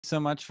So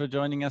much for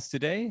joining us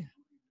today.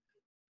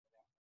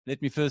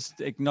 Let me first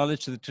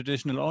acknowledge the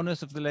traditional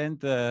owners of the land,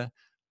 the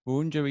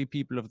Wurundjeri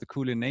people of the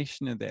Kulin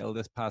Nation and the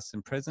elders past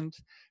and present.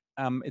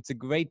 It's a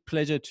great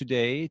pleasure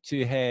today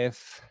to have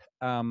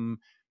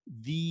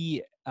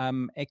the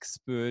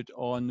expert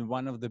on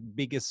one of the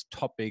biggest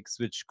topics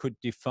which could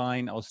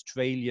define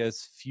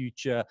Australia's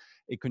future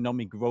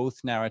economic growth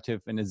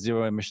narrative in a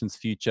zero emissions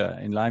future.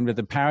 In line with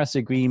the Paris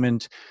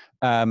Agreement,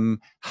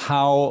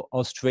 how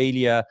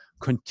Australia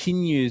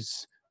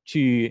continues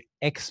to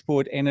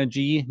export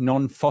energy,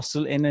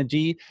 non-fossil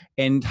energy,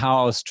 and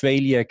how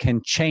Australia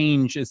can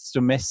change its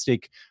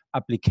domestic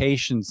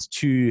applications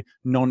to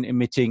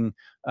non-emitting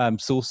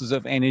sources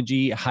of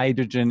energy.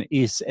 Hydrogen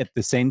is at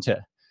the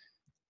center.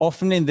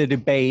 Often in the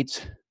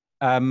debate,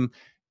 the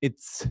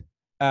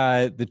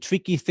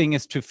tricky thing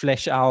is to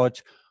flesh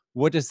out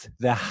what is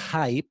the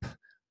hype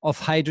of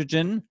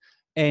hydrogen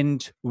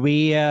and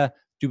where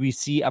do we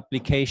see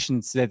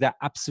applications that are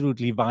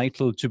absolutely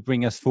vital to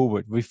bring us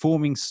forward.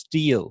 Reforming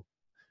steel,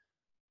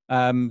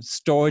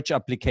 storage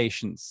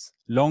applications,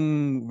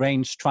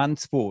 long-range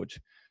transport,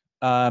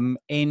 and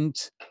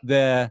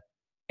the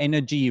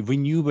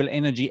renewable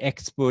energy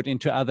export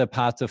into other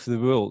parts of the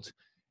world.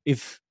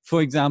 If,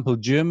 for example,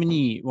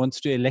 Germany wants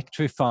to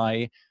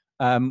electrify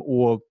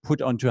or put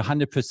onto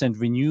 100%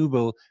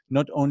 renewable,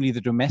 not only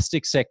the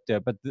domestic sector,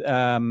 but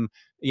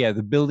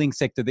the building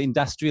sector, the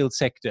industrial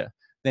sector,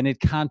 then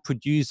it can't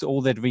produce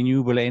all that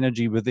renewable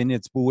energy within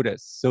its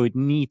borders. So it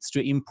needs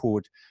to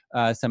import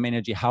some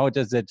energy. How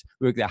does it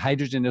work? The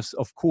hydrogen is,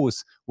 of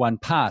course, one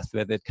path,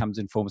 whether it comes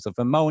in forms of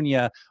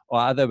ammonia or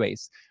other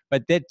ways.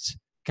 But that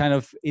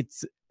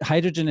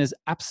hydrogen is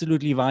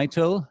absolutely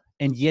vital.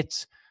 And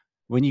yet,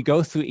 when you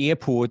go through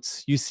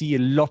airports, you see a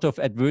lot of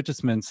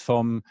advertisements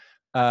from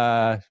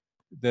the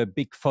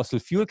big fossil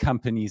fuel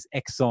companies,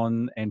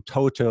 Exxon and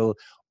Total,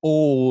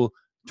 all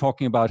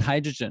talking about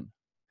hydrogen.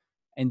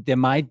 And there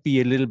might be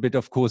a little bit,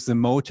 of course, the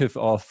motive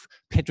of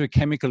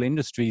petrochemical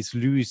industries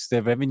lose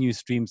their revenue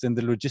streams in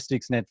the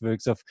logistics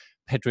networks of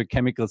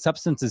petrochemical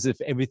substances if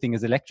everything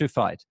is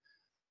electrified.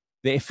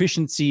 The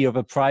efficiency of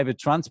a private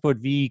transport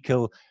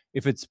vehicle,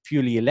 if it's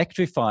purely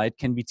electrified,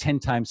 can be 10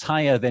 times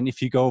higher than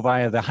if you go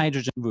via the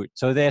hydrogen route.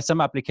 So there are some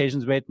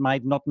applications where it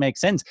might not make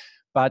sense.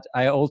 But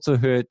I also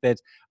heard that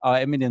our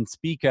eminent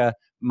speaker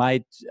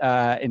might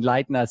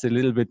enlighten us a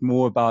little bit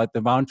more about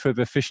the round-trip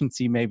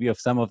efficiency maybe of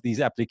some of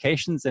these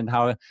applications and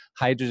how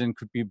hydrogen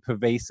could be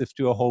pervasive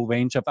to a whole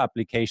range of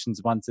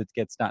applications once it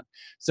gets done.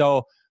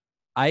 So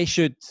I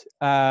should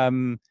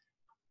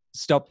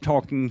stop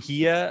talking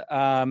here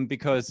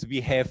because we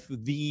have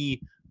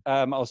the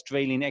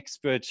Australian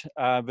expert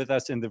with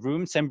us in the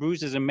room. Sam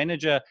Bruce is a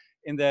manager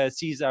in the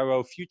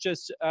CSIRO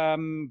Futures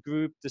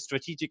Group, the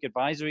strategic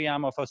advisory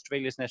arm of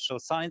Australia's National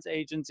Science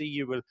Agency.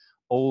 You will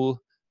all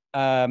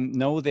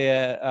know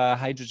their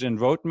hydrogen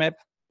roadmap.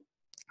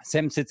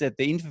 Sam sits at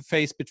the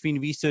interface between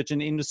research and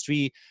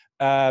industry.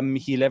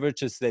 He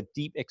leverages that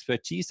deep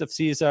expertise of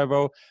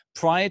CSIRO.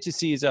 Prior to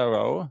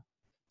CSIRO,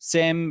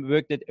 Sam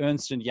worked at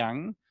Ernst &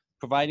 Young,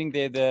 providing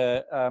there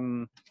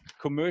the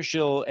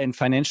commercial and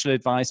financial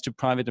advice to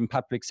private and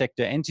public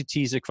sector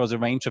entities across a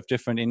range of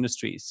different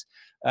industries.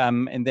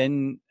 And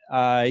then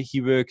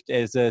he worked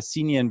as a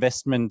senior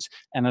investment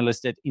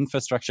analyst at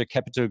Infrastructure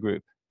Capital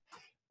Group.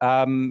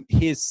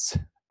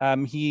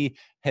 He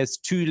has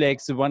two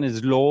legs. One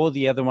is law,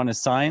 the other one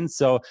is science.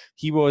 So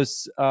he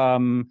was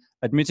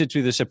admitted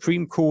to the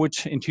Supreme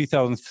Court in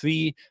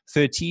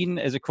 2013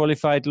 as a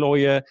qualified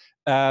lawyer.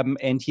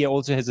 And he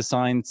also has a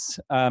science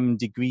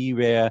degree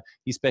where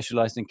he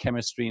specialized in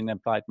chemistry and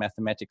applied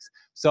mathematics.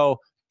 So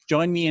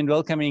join me in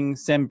welcoming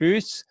Sam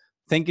Bruce.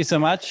 Thank you so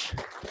much.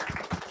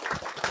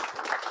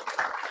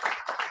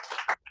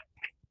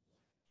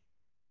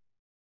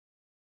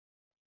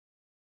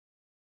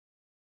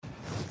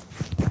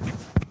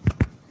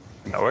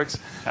 That works.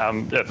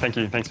 Yeah, thank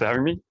you. Thanks for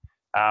having me.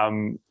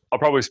 I'll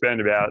probably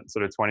spend about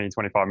sort of 20,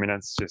 25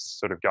 minutes just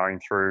sort of going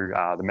through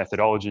the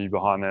methodology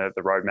behind the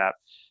roadmap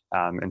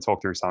and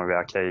talk through some of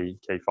our key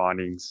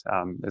findings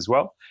as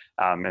well.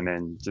 And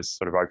then just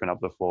sort of open up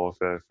the floor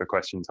for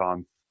question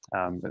time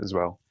as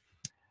well.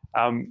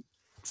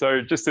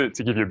 So just to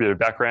give you a bit of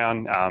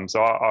background,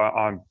 so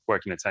I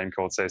work in a team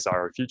called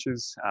CSIRO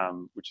Futures,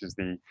 which is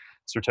the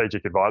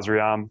strategic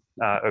advisory arm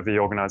of the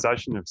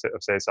organisation of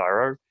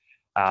CSIRO.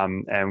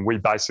 And we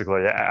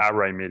basically, our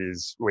remit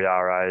is we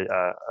are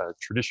a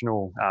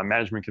traditional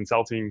management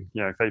consulting,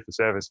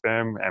 fee-for-service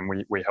firm, and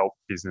we help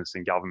business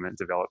and government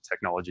develop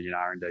technology and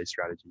R&D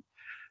strategy.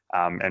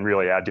 And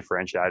really, our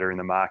differentiator in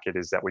the market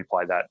is that we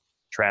play that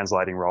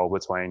translating role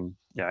between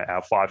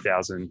our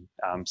 5,000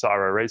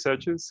 CSIRO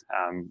researchers,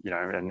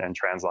 and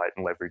translate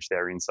and leverage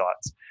their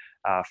insights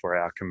for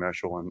our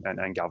commercial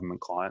and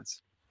government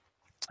clients.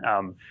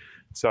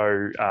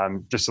 So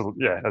just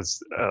as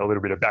a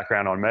little bit of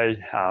background on me,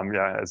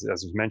 as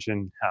was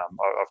mentioned,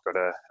 I've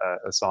got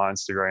a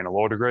science degree and a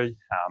law degree.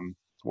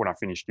 When I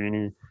finished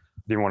uni,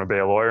 I didn't want to be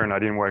a lawyer and I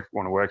didn't want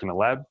to work in a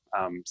lab.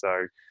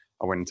 So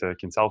I went into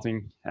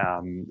consulting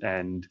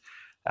and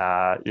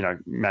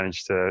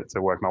managed to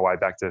work my way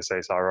back to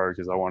CSIRO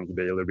because I wanted to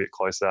be a little bit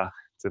closer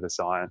to the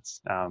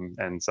science.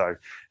 And so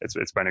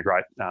it's been a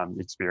great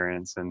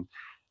experience. And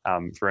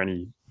for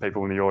any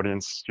people in the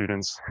audience,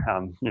 students,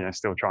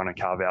 still trying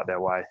to carve out their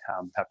way,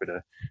 happy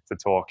to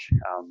talk,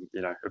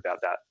 about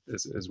that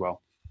as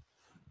well.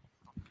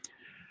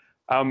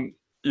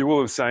 You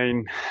will have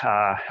seen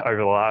over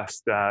the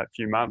last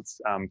few months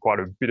quite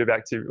a bit of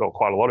activity, or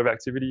quite a lot of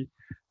activity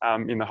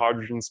in the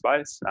hydrogen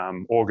space.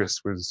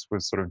 August was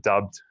sort of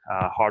dubbed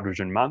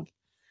Hydrogen Month,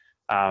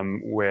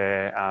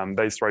 where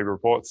these 3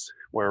 reports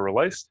were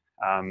released.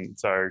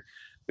 So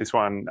this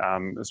one,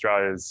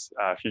 Australia's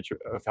future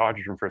of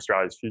hydrogen for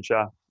Australia's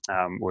future,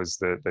 was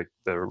the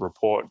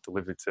report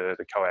delivered to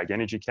the COAG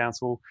Energy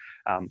Council,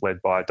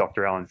 led by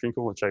Dr. Alan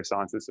Finkel, the Chief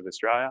Scientist of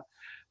Australia,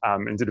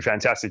 and did a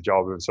fantastic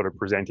job of sort of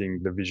presenting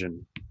the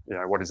vision.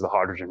 What is the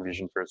hydrogen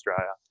vision for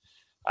Australia?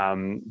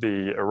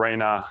 The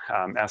ARENA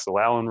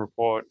Assel Allen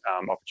report,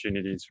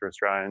 opportunities for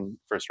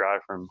Australia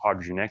from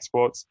hydrogen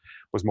exports,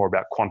 was more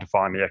about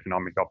quantifying the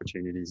economic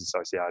opportunities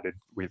associated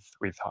with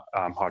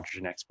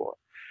hydrogen export.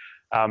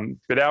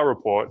 But our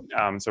report,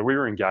 so we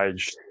were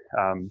engaged.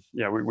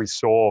 We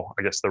saw,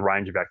 I guess, the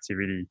range of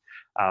activity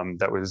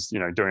that was,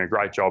 doing a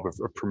great job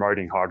of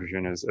promoting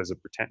hydrogen as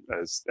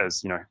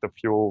the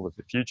fuel of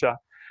the future,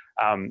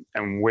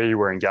 and we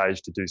were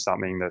engaged to do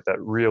something that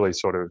really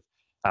sort of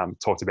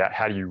talked about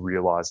how do you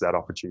realise that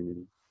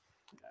opportunity.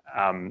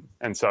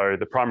 And so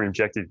the primary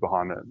objective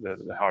behind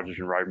the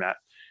hydrogen roadmap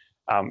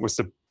was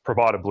to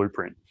provide a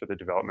blueprint for the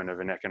development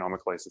of an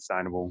economically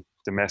sustainable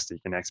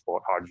domestic and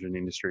export hydrogen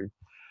industry.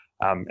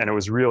 And it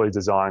was really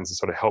designed to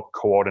sort of help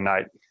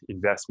coordinate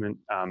investment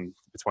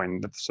between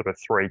the sort of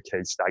 3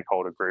 key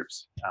stakeholder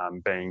groups,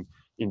 being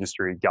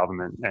industry,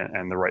 government,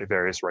 and the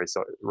various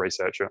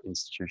research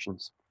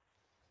institutions.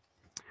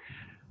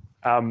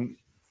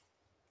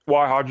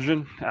 Why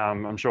hydrogen?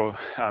 I'm sure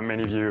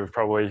many of you have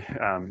probably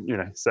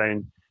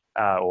seen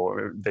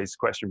or these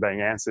questions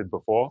being answered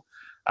before.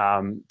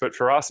 But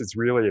for us, it's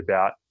really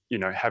about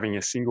having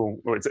a single.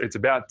 Well, it's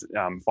about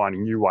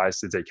finding new ways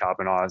to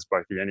decarbonise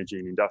both the energy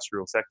and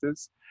industrial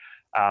sectors.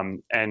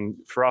 And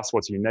for us,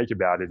 what's unique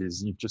about it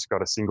is you've just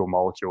got a single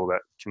molecule that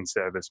can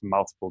service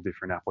multiple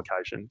different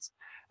applications,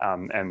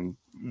 and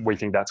we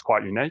think that's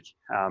quite unique,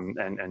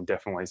 and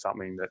definitely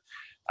something that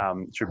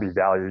should be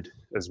valued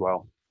as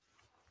well.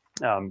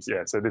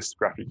 So this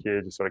graphic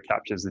here just sort of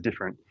captures the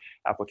different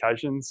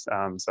applications.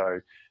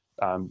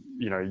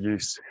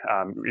 Use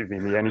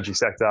within the energy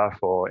sector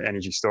for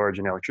energy storage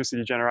and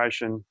electricity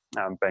generation,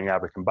 being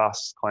able to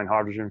combust clean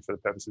hydrogen for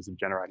the purposes of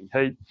generating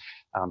heat,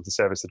 to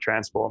service the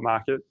transport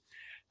market.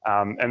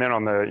 And then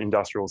on the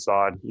industrial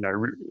side,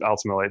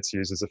 ultimately it's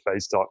used as a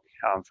feedstock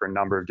for a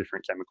number of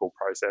different chemical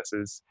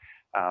processes,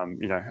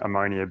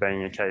 ammonia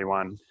being a key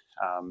one,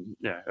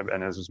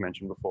 and as was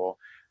mentioned before,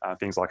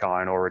 things like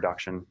iron ore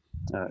reduction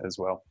as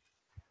well.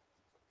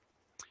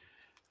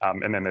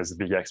 And then there's the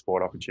big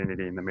export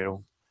opportunity in the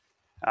middle.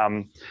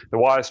 The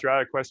why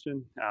Australia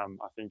question,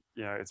 I think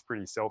it's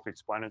pretty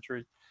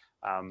self-explanatory.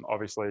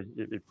 Obviously,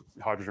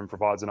 hydrogen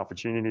provides an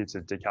opportunity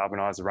to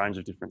decarbonise a range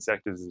of different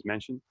sectors, as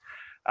mentioned.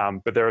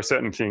 But there are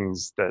certain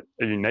things that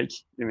are unique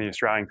in the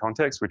Australian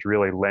context, which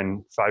really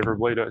lend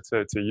favourably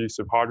to use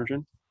of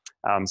hydrogen.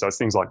 So it's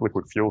things like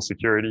liquid fuel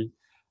security.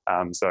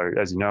 So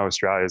as you know,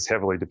 Australia is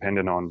heavily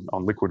dependent on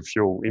liquid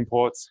fuel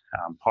imports.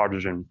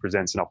 Hydrogen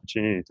presents an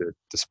opportunity to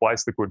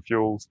displace liquid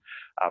fuels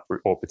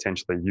or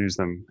potentially use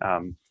them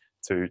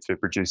to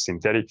produce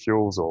synthetic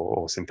fuels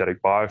or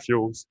synthetic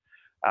biofuels,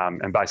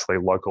 and basically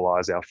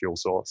localise our fuel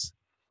source.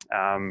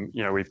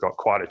 We've got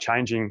quite a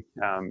changing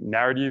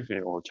narrative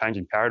or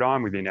changing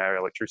paradigm within our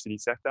electricity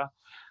sector.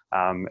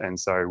 And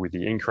so with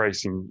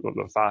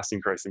the fast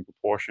increasing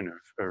proportion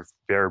of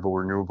variable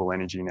renewable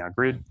energy in our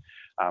grid,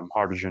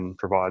 hydrogen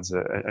provides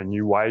a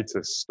new way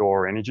to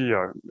store energy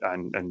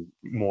and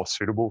more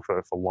suitable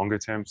for longer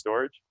term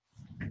storage.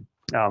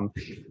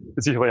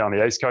 Particularly on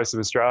the east coast of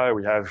Australia,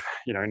 we have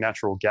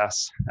natural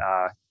gas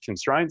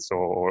constraints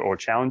or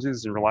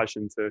challenges in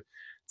relation to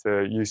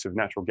use of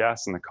natural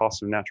gas and the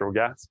cost of natural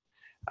gas,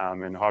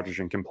 and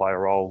hydrogen can play a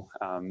role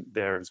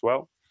there as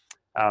well.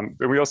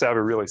 But we also have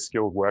a really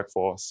skilled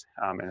workforce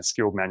and a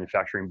skilled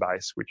manufacturing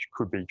base, which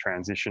could be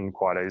transitioned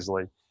quite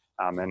easily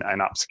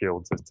and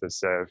upskilled to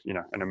serve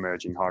an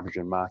emerging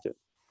hydrogen market.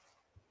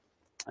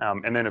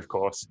 And then, of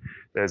course,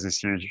 there's this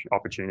huge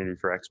opportunity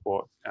for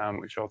export,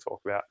 which I'll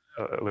talk about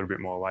a little bit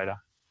more later.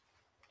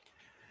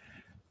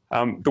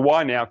 The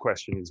why now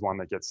question is one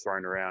that gets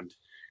thrown around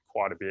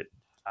quite a bit.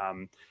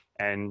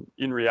 And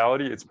in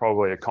reality, it's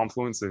probably a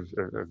confluence of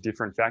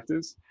different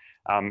factors.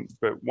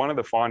 But one of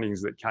the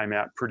findings that came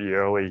out pretty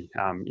early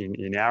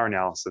in our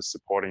analysis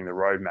supporting the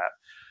roadmap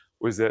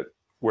was that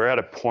we're at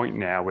a point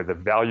now where the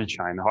value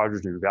chain, the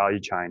hydrogen value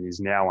chain, is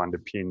now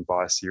underpinned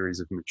by a series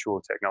of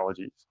mature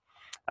technologies.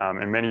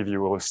 And many of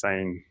you will have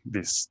seen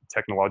this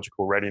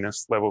technological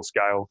readiness level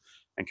scale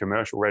and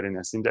commercial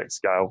readiness index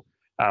scale,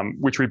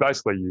 which we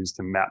basically use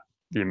to map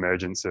the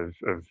emergence of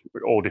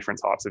all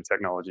different types of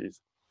technologies.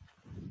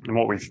 And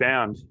what we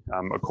found,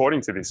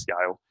 according to this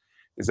scale,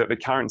 is that the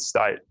current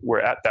state,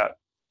 we're at that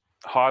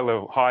high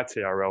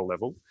TRL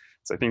level.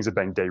 So things have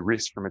been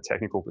de-risked from a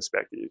technical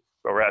perspective,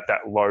 but we're at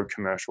that low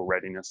commercial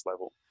readiness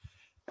level.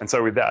 And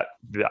so with that,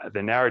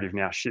 the narrative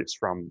now shifts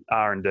from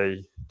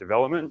R&D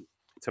development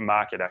to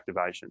market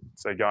activation.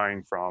 So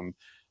going from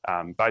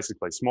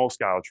basically small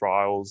scale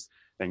trials,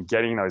 then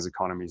getting those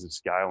economies of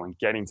scale and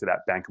getting to that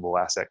bankable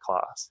asset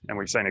class. And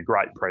we've seen a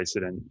great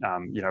precedent,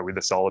 with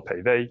the solar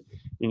PV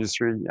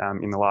industry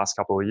in the last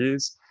couple of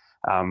years,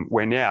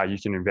 where now you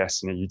can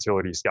invest in a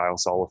utility scale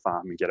solar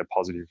farm and get a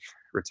positive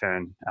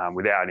return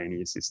without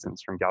any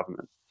assistance from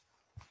government.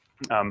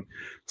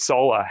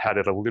 Solar had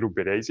it a little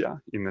bit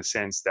easier in the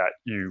sense that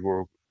you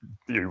were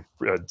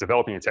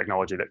developing a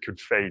technology that could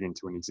feed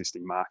into an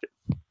existing market.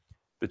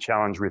 The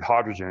challenge with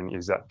hydrogen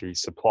is that the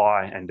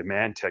supply and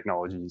demand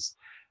technologies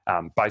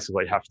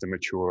basically have to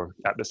mature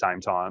at the same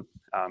time.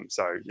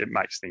 So it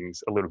makes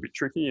things a little bit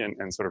tricky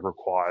and sort of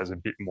requires a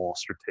bit more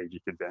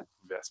strategic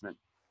investment.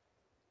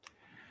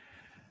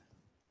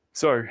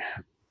 So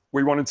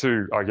we wanted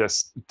to, I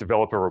guess,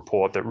 develop a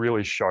report that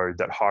really showed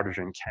that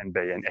hydrogen can be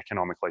an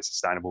economically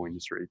sustainable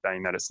industry,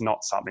 being that it's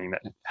not something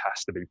that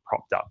has to be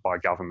propped up by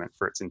government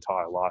for its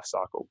entire life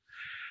cycle.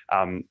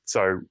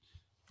 So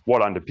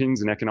what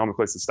underpins an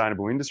economically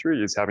sustainable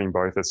industry is having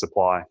both a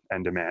supply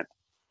and demand.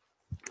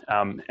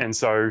 And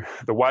so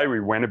the way we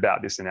went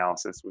about this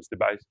analysis was to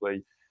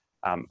basically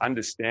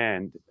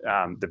understand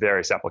the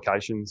various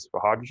applications for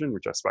hydrogen,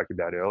 which I spoke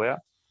about earlier.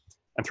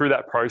 And through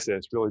that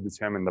process, really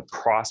determine the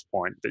price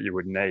point that you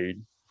would need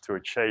to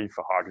achieve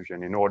for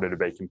hydrogen in order to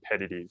be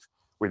competitive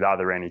with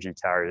other energy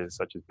carriers,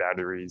 such as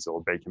batteries,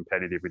 or be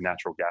competitive with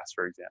natural gas,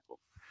 for example.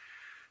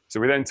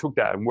 So we then took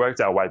that and worked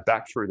our way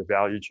back through the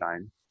value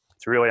chain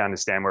to really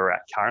understand where we're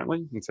at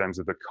currently in terms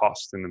of the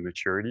cost and the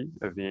maturity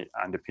of the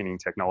underpinning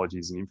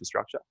technologies and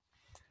infrastructure.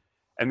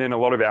 And then a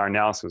lot of our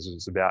analysis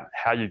was about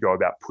how you go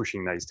about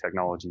pushing these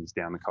technologies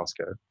down the cost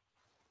curve.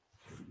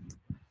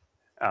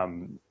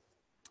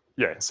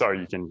 So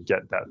you can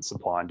get that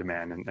supply and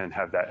demand and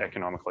have that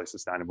economically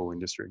sustainable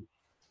industry.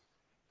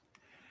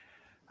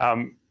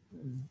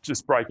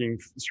 Just breaking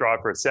stride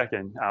for a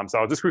second. So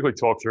I'll just quickly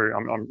talk through,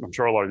 I'm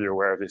sure a lot of you are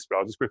aware of this, but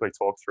I'll just quickly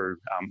talk through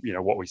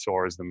what we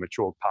saw as the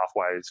mature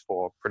pathways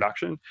for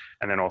production,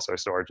 and then also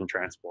storage and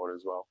transport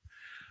as well.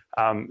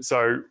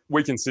 So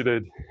we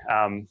considered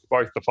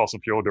both the fossil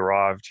fuel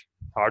derived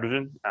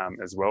hydrogen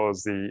as well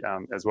as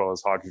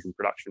hydrogen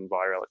production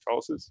via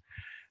electrolysis.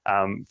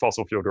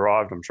 Fossil fuel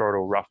derived, I'm sure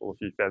it'll ruffle a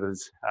few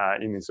feathers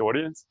in this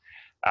audience.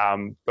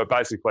 But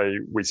basically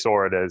we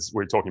saw it as,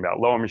 we're talking about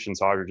low emissions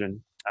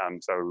hydrogen.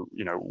 So,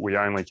 we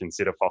only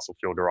consider fossil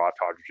fuel derived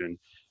hydrogen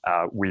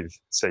with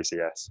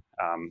CCS,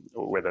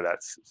 whether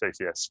that's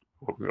CCS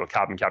or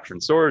carbon capture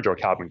and storage or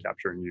carbon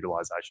capture and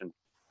utilisation.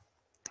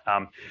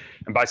 And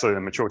basically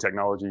the mature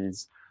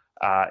technologies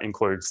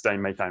include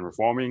steam methane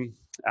reforming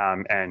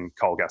and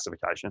coal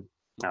gasification.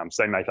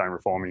 Steam methane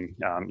reforming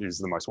is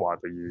the most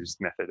widely used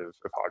method of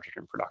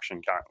hydrogen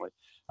production currently,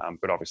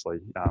 but obviously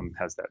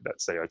has that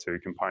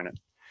CO2 component.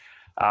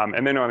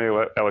 And then on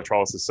the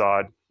electrolysis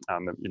side,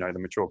 the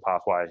mature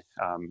pathway,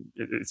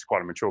 it's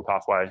quite a mature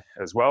pathway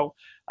as well.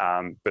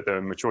 But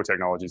the mature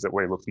technologies that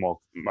we looked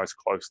most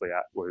closely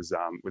at was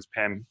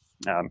PEM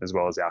as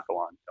well as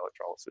alkaline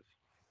electrolysis.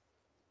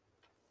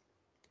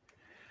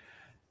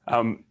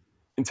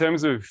 In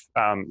terms of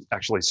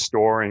actually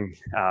storing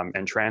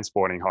and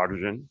transporting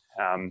hydrogen,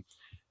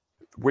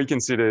 we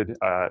considered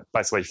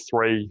basically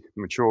three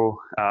mature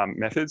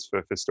methods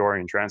for storing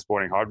and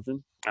transporting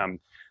hydrogen.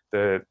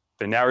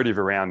 The narrative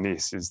around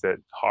this is that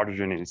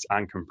hydrogen in its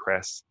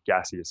uncompressed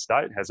gaseous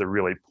state has a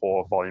really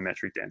poor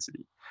volumetric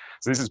density.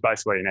 So this is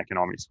basically an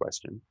economics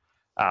question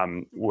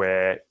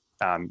where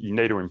you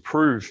need to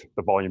improve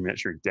the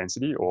volumetric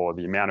density, or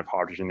the amount of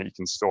hydrogen that you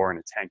can store in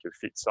a tank of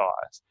fit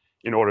size,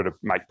 in order to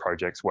make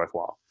projects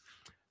worthwhile.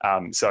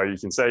 So you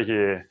can see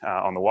here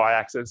on the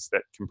y-axis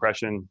that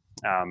compression,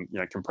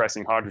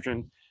 compressing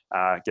hydrogen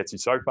gets you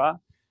so far.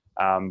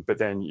 But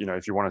then,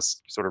 if you want to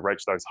sort of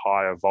reach those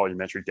higher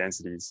volumetric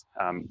densities,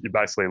 you're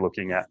basically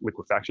looking at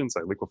liquefaction,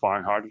 so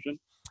liquefying hydrogen,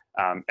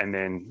 and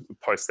then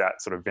post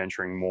that sort of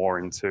venturing more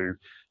into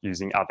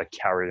using other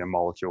carrier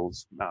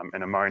molecules.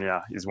 And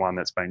ammonia is one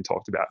that's been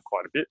talked about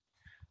quite a bit.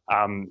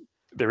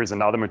 There is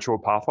another mature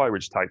pathway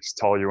which takes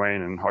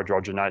toluene and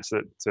hydrogenates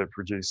it to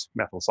produce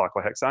methyl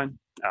cyclohexane,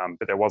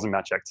 but there wasn't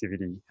much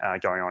activity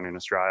going on in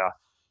Australia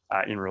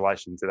in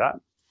relation to that.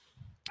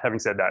 Having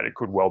said that, it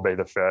could well be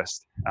the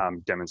first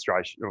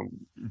demonstration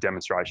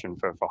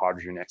for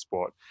hydrogen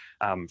export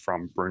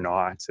from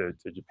Brunei to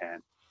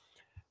Japan.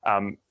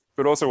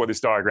 But also what this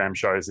diagram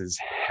shows is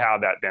how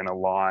that then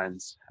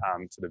aligns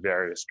to the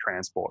various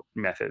transport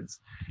methods.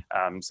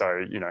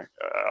 So,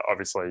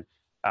 obviously,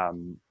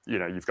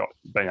 you've got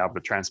being able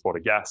to transport a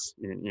gas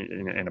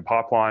in a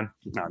pipeline.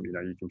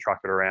 You can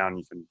truck it around,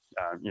 you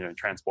can,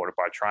 transport it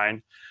by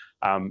train.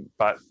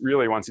 But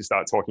really, once you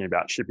start talking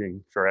about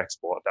shipping for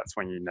export, that's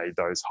when you need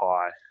those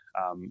high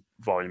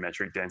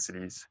volumetric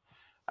densities.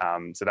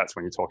 So that's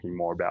when you're talking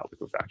more about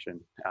liquefaction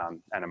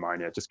and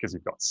ammonia, just because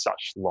you've got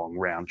such long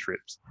round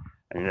trips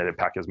and you need to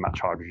pack as much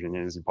hydrogen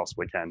in as you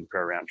possibly can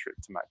per round trip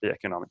to make the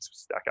economics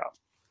stack up.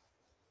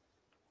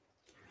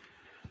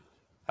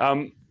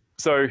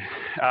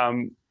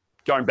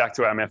 Going back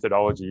to our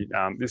methodology,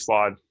 this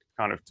slide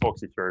kind of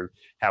talks you through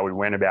how we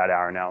went about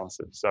our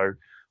analysis. So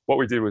what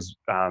we did was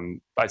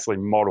basically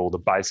model the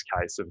base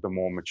case of the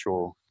more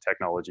mature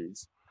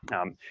technologies.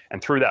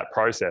 And through that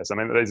process, I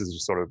mean, these are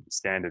just sort of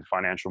standard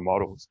financial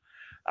models.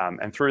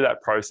 And through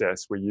that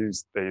process, we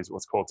used these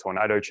what's called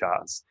tornado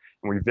charts,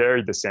 and we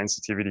varied the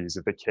sensitivities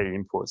of the key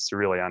inputs to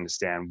really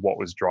understand what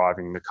was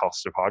driving the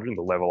cost of hydrogen,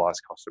 the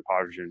levelized cost of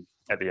hydrogen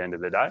at the end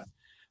of the day.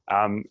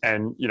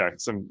 And you know,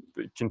 some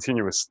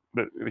continuous,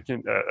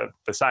 the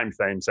same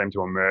themes seem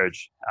to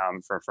emerge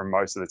from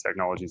most of the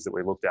technologies that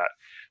we looked at,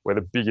 where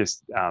the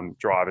biggest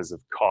drivers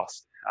of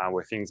cost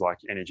were things like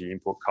energy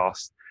input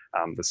costs,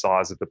 the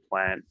size of the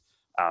plant,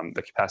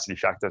 the capacity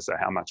factor, so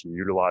how much you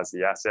utilize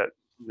the asset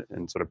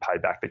and sort of pay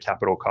back the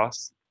capital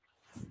costs,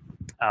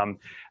 and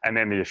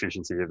then the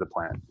efficiency of the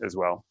plant as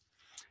well.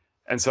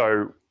 And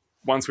so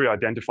once we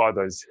identified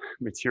those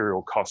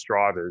material cost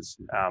drivers,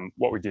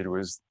 what we did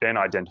was then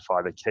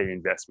identify the key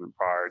investment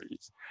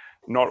priorities.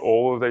 Not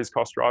all of these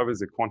cost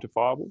drivers are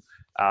quantifiable,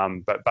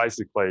 but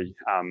basically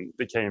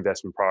the key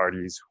investment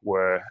priorities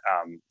were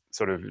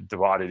sort of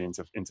divided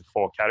into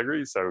 4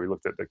 categories. So we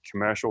looked at the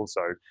commercial,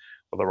 so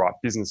the right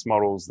business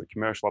models, the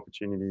commercial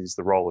opportunities,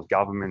 the role of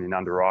government in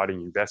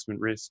underwriting investment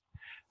risk.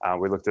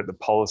 We looked at the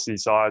policy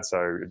side,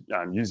 so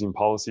using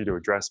policy to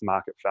address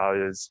market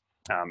failures.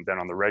 Then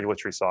on the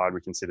regulatory side,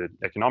 we considered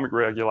economic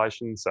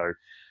regulation, so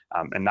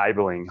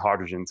enabling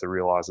hydrogen to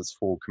realise its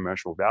full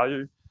commercial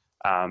value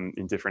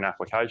in different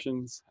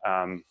applications,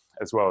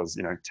 as well as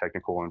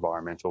technical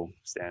environmental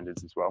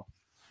standards as well.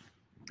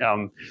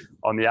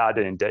 On the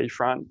RD&D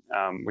front,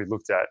 we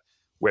looked at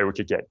where we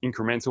could get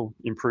incremental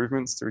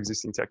improvements to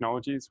existing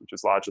technologies, which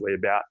is largely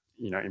about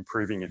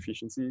improving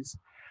efficiencies.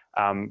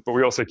 But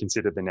we also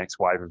considered the next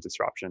wave of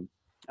disruption,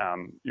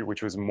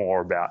 which was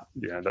more about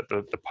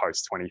the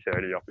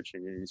post-2030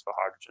 opportunities for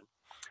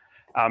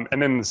hydrogen.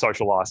 And then the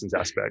social license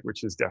aspect,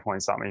 which is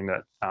definitely something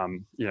that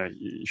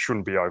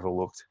shouldn't be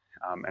overlooked.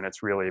 And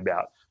it's really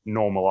about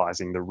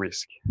normalising the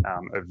risk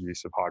of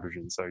use of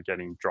hydrogen, so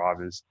getting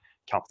drivers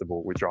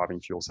comfortable with driving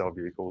fuel cell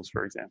vehicles,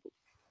 for example.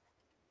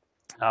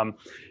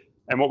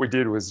 And what we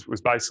did was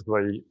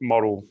basically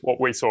model what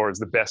we saw as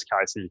the best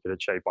case that you could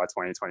achieve by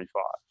 2025.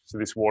 So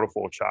this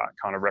waterfall chart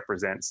kind of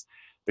represents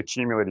the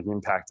cumulative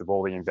impact of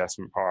all the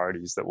investment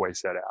priorities that we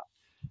set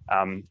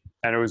out. And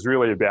it was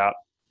really about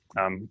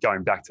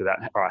going back to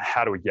that, all right,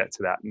 how do we get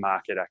to that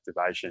market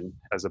activation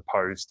as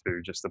opposed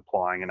to just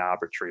applying an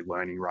arbitrary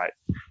learning rate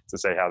to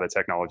see how the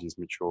technologies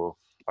mature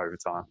over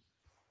time.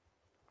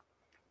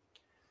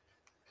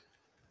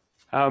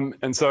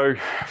 And so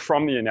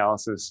from the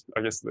analysis,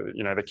 I guess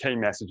the key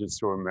messages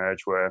to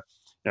emerge were,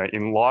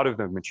 in light of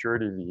the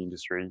maturity of the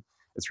industry,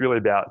 it's really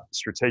about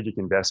strategic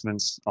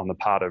investments on the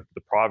part of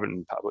the private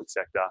and public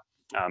sector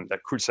that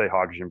could see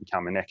hydrogen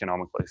become an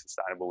economically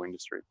sustainable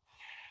industry.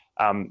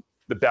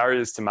 The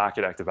barriers to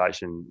market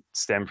activation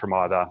stem from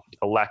either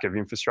a lack of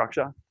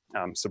infrastructure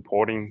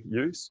supporting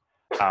use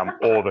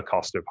or the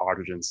cost of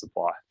hydrogen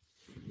supply.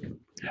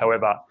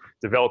 However,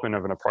 development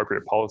of an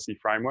appropriate policy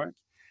framework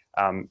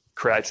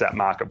creates that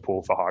market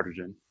pool for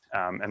hydrogen,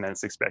 and then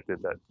it's expected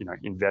that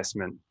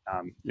investment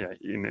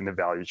in the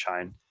value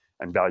chain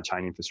and value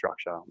chain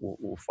infrastructure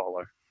will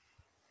follow.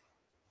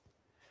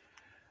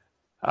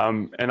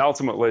 And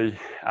ultimately,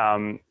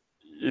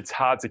 it's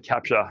hard to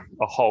capture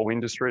a whole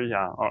industry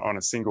on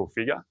a single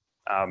figure,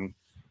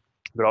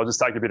 but I'll just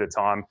take a bit of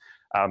time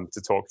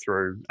to talk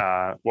through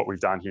what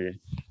we've done here.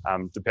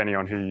 Depending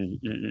on who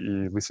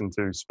you listen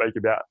to speak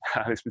about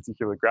this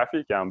particular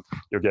graphic,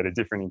 you'll get a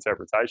different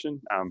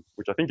interpretation,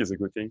 which I think is a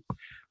good thing.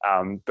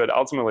 But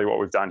ultimately what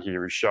we've done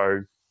here is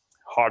show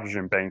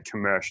hydrogen being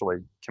commercially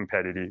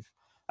competitive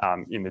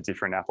in the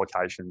different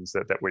applications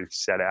that we've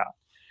set out.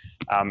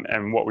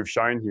 And what we've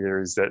shown here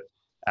is that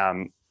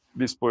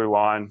this blue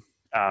line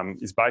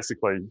is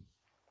basically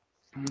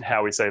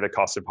how we see the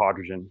cost of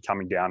hydrogen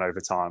coming down over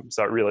time.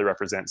 So it really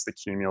represents the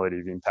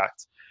cumulative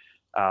impact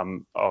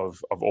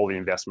of all the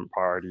investment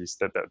priorities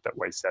that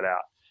we set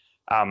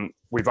out.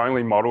 We've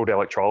only modelled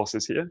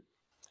electrolysis here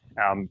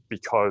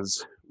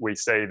because we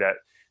see that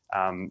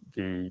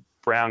the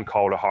brown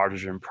coal to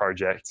hydrogen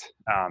project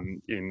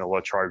in the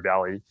Latrobe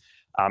Valley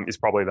is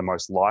probably the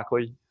most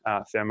likely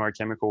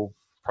thermochemical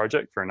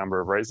project for a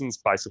number of reasons.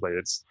 Basically,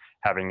 it's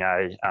having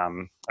a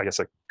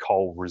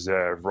coal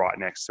reserve right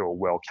next to a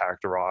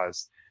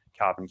well-characterised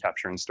carbon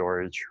capture and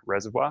storage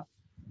reservoir.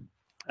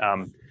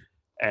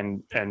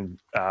 And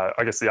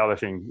I guess the other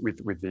thing with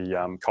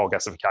the coal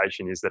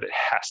gasification is that it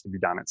has to be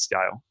done at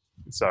scale.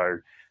 So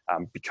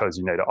because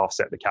you need to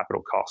offset the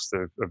capital cost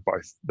of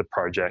both the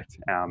project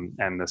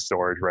and the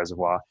storage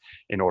reservoir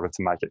in order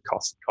to make it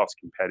cost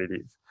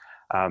competitive.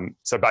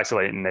 So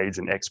basically it needs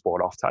an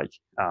export offtake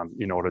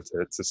in order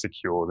to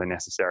secure the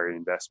necessary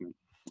investment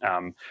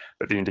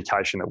But the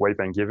indication that we've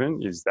been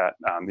given is that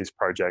this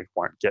project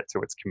won't get to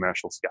its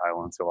commercial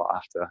scale until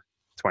after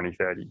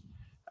 2030.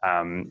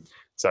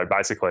 So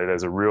basically,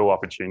 there's a real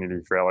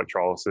opportunity for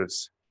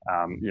electrolysis,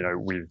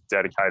 with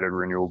dedicated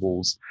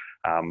renewables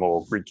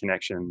or grid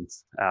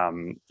connections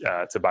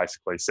to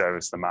basically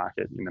service the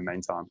market in the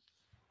meantime.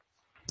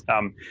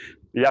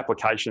 The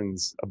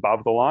applications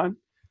above the line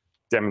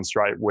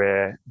demonstrate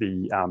where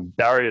the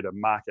barrier to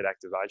market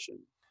activation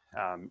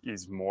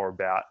is more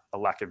about a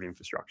lack of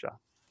infrastructure.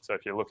 So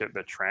if you look at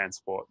the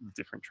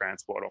different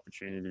transport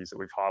opportunities that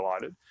we've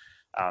highlighted,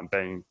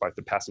 being both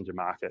the passenger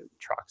market,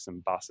 trucks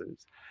and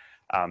buses,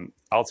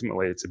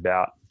 ultimately it's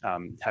about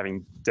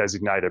having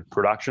designated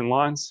production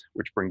lines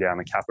which bring down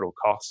the capital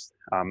cost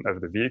of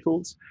the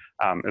vehicles,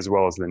 as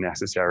well as the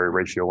necessary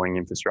refueling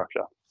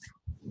infrastructure.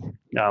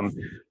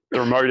 The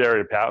remote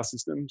area power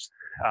systems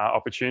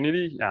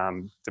opportunity,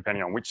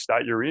 depending on which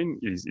state you're in,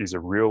 is a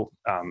real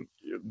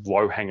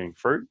low-hanging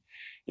fruit,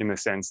 in the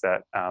sense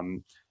that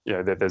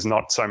that there's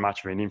not so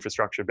much of an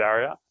infrastructure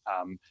barrier,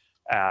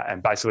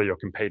 and basically you're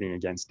competing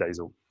against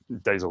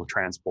diesel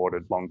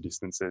transported long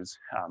distances,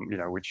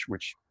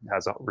 which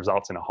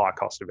results in a high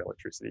cost of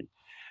electricity.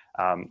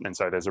 And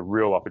so there's a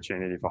real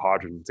opportunity for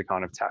hydrogen to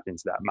kind of tap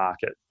into that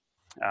market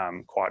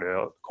quite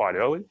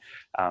early,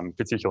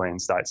 particularly in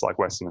states like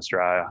Western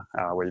Australia,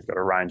 where you've got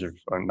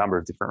a number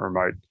of different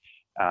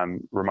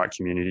remote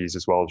communities,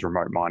 as well as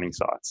remote mining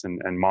sites.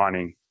 And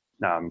mining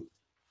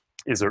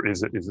is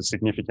a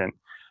significant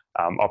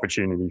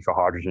opportunity for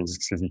hydrogen,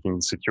 because you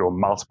can secure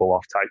multiple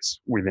offtakes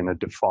within a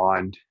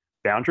defined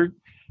boundary.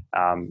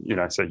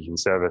 So you can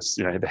service,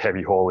 the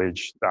heavy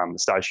haulage, the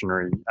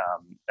stationary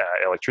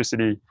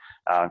electricity,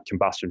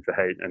 combustion for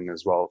heat, and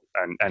as well,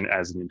 and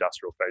as an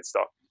industrial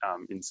feedstock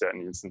in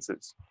certain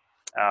instances.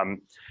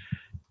 And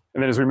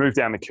then as we move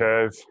down the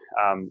curve,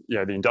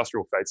 the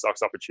industrial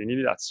feedstocks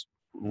opportunity, that's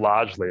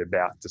largely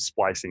about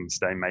displacing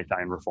steam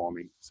methane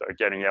reforming. So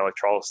getting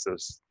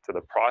electrolysis to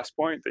the price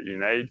point that you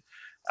need,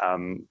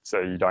 so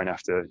you don't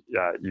have to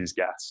use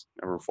gas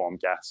and reform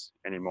gas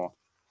anymore.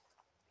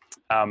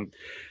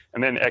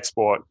 And then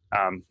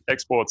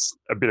export's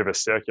a bit of a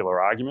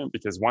circular argument,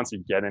 because once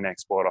you get an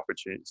export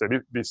opportunity, so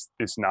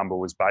this number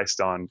was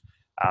based on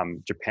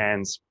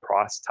Japan's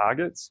price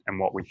targets and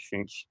what we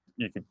think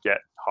you could get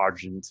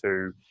hydrogen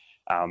to,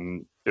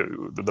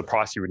 the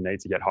price you would need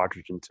to get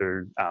hydrogen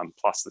to,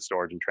 plus the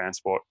storage and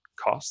transport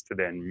costs to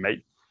then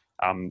meet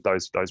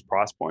those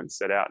price points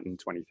set out in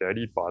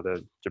 2030 by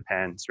the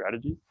Japan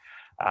strategy.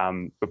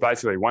 But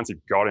basically, once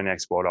you've got an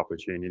export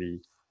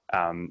opportunity,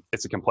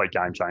 it's a complete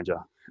game changer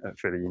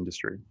for the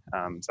industry.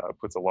 So it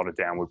puts a lot of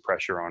downward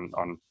pressure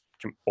on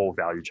all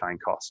value chain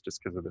costs,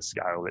 just because of the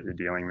scale that you're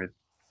dealing with.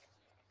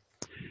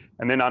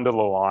 And then under the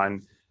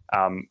line,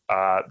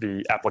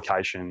 the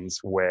applications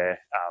where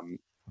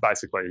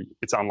basically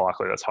it's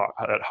unlikely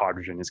that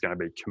hydrogen is going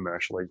to be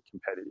commercially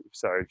competitive.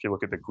 So if you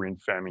look at the grid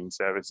firming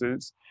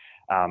services,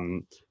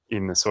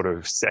 in the sort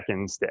of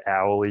seconds to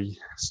hourly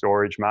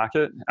storage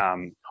market,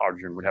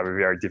 hydrogen would have a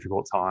very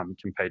difficult time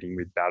competing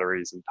with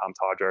batteries and pumped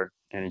hydro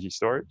energy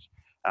storage,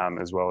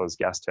 as well as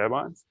gas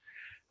turbines.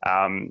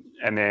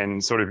 And then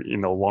sort of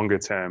in the longer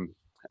term,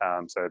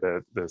 so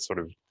the sort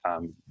of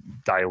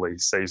daily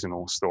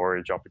seasonal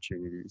storage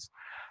opportunities,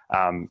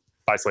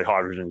 basically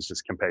hydrogen is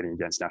just competing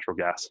against natural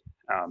gas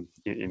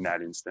in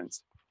that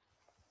instance.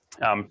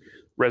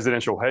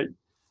 Residential heat,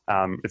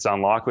 it's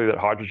unlikely that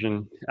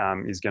hydrogen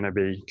is going to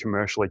be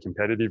commercially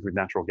competitive with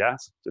natural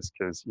gas, just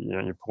because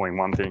you're pulling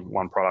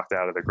one product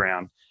out of the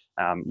ground,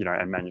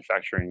 and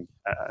manufacturing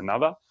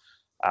another.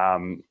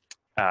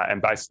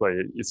 And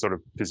basically, it's sort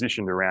of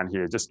positioned around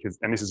here, just because,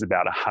 and this is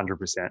about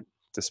 100%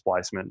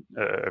 displacement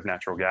of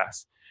natural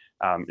gas.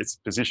 It's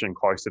positioned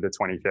closer to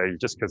 2030,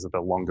 just because of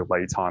the longer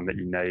lead time that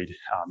you need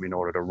in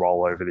order to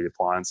roll over the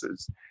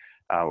appliances.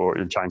 Or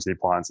change the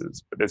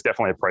appliances, but there's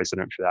definitely a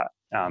precedent for that.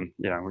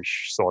 We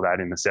saw that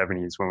in the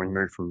 70s when we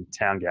moved from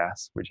town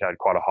gas, which had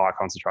quite a high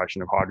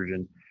concentration of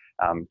hydrogen,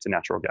 to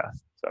natural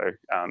gas. So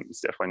it's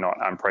definitely not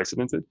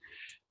unprecedented.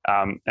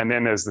 And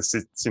then there's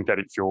the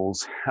synthetic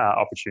fuels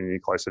opportunity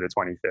closer to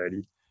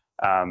 2030,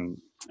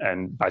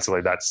 and basically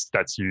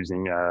that's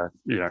using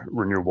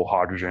renewable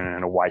hydrogen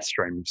and a waste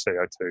stream of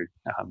CO2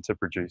 to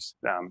produce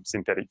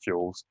synthetic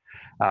fuels.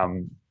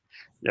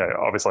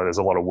 Obviously there's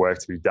a lot of work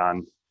to be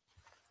done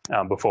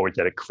before we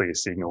get a clear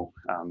signal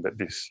that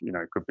this,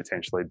 could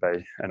potentially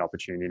be an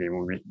opportunity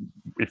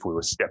if we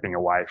were stepping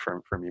away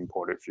from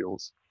imported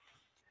fuels.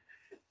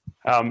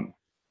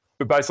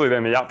 But basically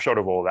then the upshot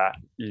of all that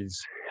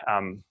is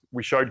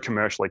we showed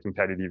commercially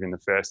competitive in the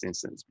first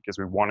instance, because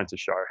we wanted to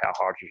show how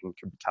hydrogen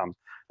could become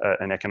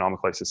an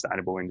economically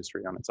sustainable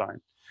industry on its own.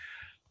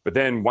 But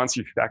then once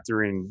you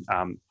factor in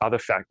other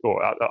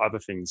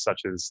things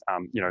such as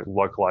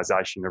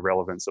localization of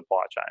relevant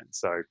supply chains.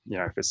 So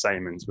if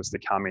Siemens was to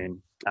come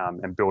in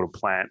and build a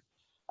plant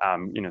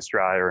in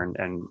Australia,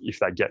 and if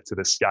they get to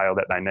the scale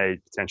that they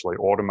need, potentially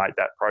automate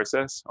that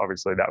process,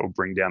 obviously that will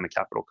bring down the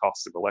capital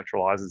costs of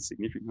electrolyzers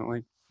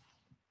significantly.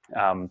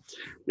 So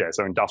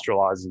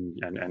industrializing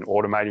and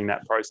automating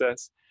that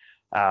process.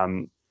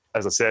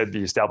 As I said,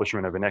 the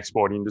establishment of an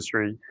export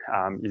industry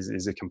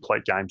is a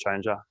complete game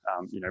changer.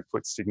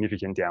 Puts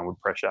significant downward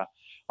pressure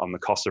on the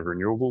cost of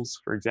renewables,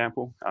 for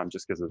example,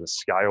 just because of the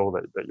scale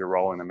that you're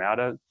rolling them out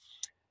at.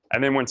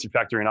 And then once you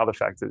factor in other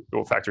factors,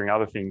 or factoring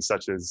other things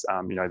such as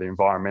the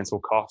environmental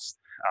cost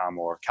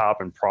or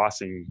carbon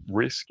pricing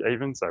risk,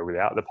 even so,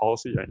 without the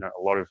policy,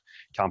 a lot of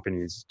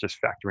companies just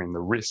factor in the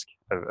risk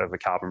of a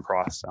carbon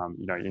price,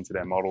 into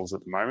their models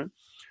at the moment,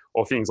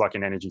 or things like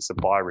an energy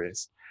supply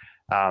risk.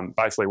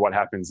 Basically, what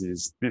happens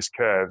is this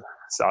curve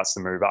starts to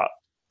move up.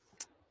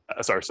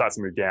 Starts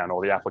to move down,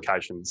 or the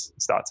applications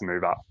start to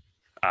move up,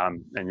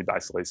 and you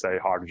basically see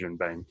hydrogen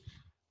being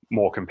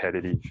more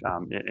competitive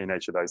in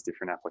each of those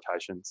different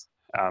applications.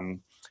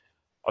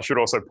 I should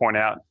also point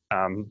out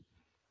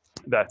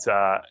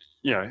that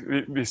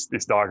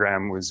this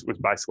diagram was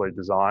basically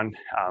designed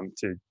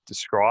to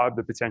describe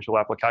the potential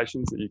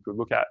applications that you could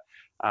look at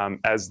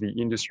as the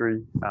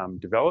industry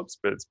develops,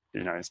 but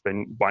it's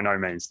been by no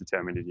means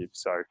determinative.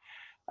 So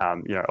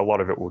a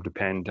lot of it will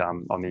depend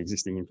on the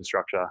existing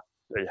infrastructure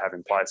that you have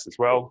in place as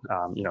well,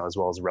 as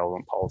well as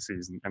relevant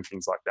policies and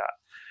things like that.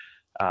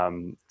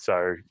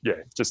 So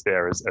yeah, just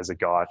there as a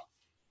guide.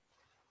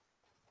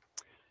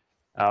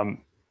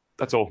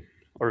 That's all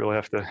I really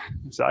have to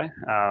say.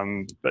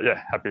 But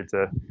yeah, happy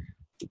to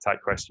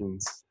take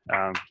questions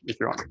if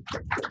you want.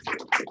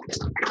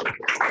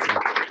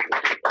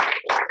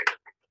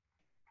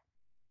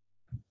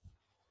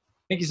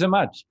 Thank you so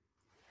much.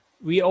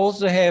 We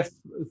also have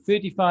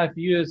 35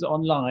 viewers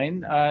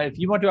online. If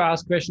you want to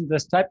ask questions,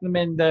 just type them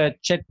in the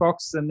chat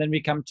box and then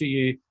we come to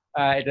you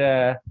at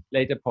a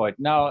later point.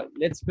 Now,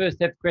 let's first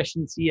have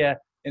questions here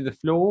in the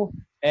floor.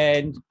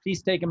 And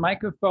please take a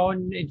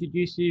microphone,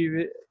 introduce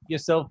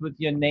yourself with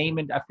your name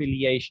and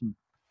affiliation.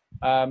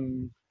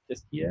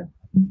 Just here,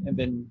 and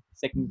then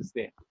second is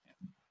there.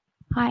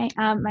 Hi,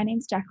 my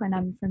name's Jacqueline.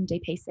 I'm from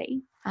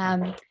DPC.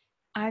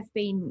 I've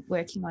been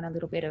working on a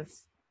little bit of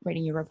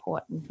reading your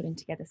report and putting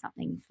together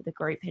something for the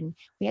group, and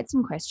we had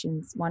some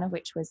questions, one of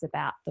which was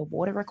about the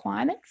water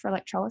requirement for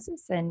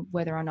electrolysis and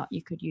whether or not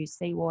you could use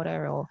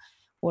seawater or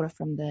water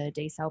from the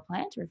desal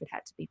plant, or if it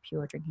had to be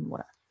pure drinking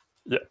water.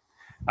 Yeah,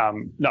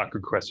 no,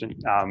 good question.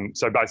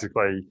 So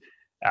basically,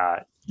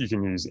 you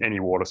can use any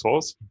water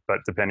source, but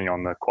depending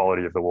on the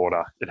quality of the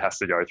water, it has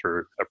to go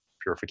through a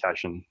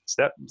purification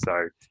step.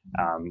 So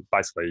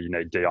basically, you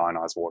need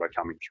deionized water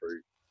coming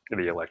through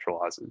the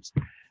electrolyzers.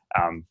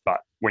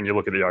 But when you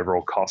look at the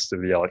overall cost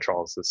of the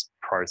electrolysis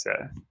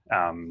process,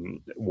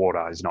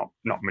 water is not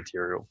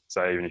material.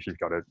 So even if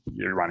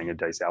you're running a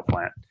desal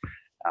plant,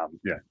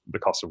 the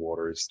cost of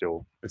water is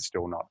still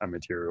not a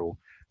material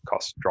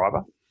cost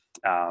driver.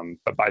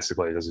 But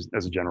basically, as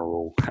a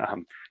general rule,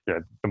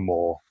 the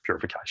more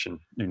purification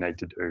you need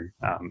to do,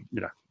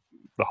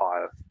 the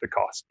higher the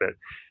cost. But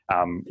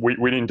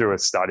we didn't do a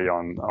study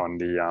on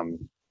the.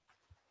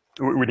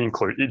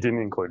 It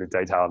didn't include a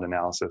detailed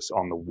analysis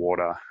on the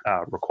water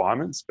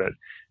requirements, but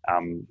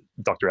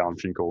Dr. Alan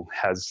Finkel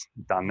has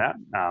done that.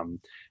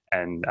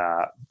 And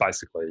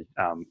basically,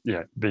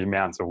 the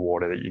amounts of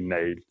water that you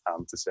need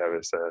to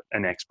service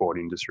an export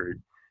industry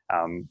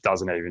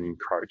doesn't even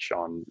encroach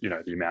on,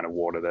 the amount of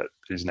water that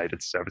is needed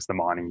to service the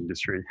mining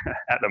industry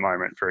at the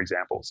moment, for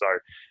example. So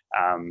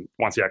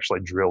once you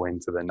actually drill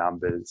into the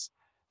numbers,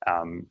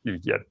 you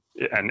get,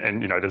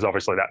 and there's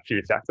obviously that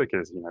fear factor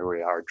because,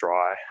 we are a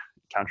dry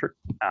country.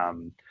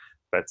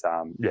 But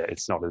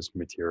it's not as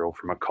material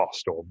from a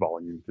cost or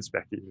volume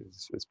perspective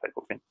as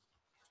people think.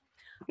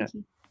 Yeah.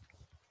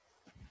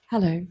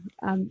 Hello,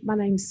 my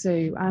name's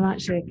Sue. I'm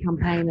actually a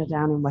campaigner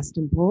down in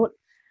Western Port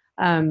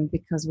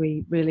because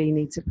we really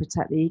need to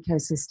protect the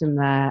ecosystem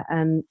there.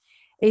 And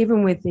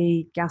even with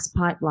the gas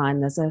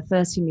pipeline, there's a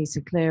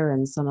 30-metre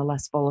clearance on a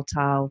less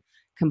volatile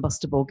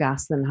combustible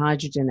gas than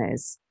hydrogen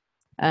is.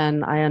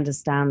 And I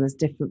understand there's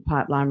different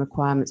pipeline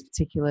requirements,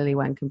 particularly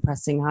when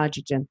compressing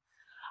hydrogen.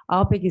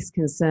 Our biggest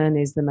concern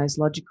is the most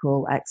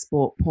logical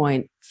export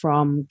point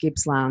from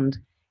Gippsland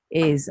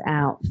is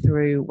out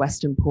through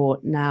Western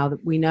Port. Now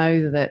that we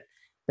know that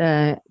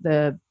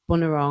the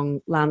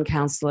Bunurong Land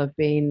Council have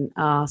been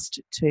asked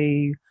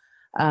to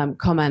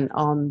comment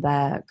on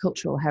their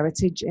cultural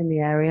heritage in the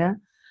area,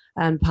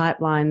 and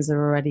pipelines are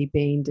already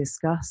being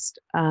discussed,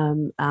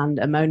 and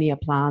ammonia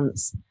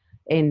plants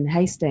in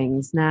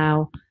Hastings.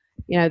 Now,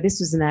 this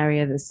was an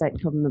area the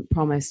state government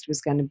promised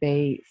was going to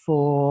be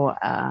for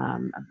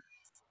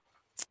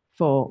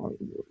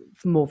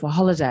more for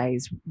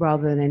holidays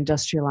rather than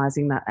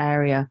industrializing that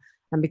area.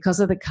 And because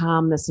of the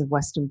calmness of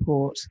Western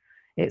Port,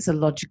 it's a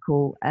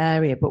logical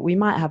area. But we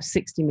might have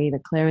 60-metre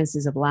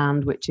clearances of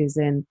land, which is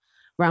in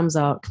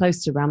Ramsar,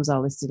 close to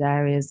Ramsar listed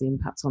areas, the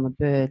impact on the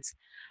birds.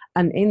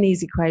 And in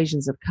these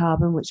equations of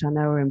carbon, which I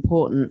know are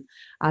important,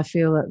 I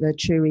feel that the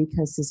true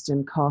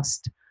ecosystem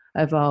cost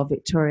of our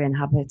Victorian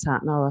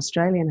habitat and our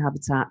Australian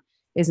habitat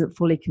isn't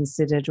fully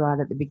considered right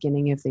at the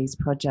beginning of these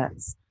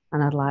projects.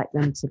 And I'd like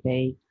them to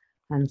be,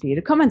 and for you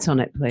to comment on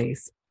it,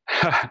 please.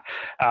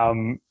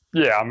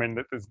 Yeah, I mean,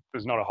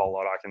 there's not a whole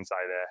lot I can say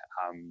there.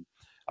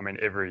 I mean,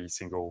 every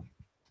single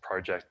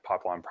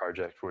pipeline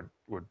project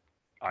would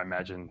I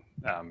imagine,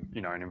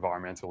 you know, an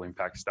environmental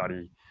impact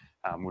study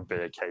would be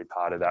a key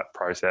part of that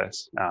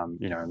process.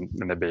 You know, and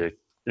there'd be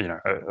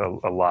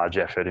a large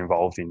effort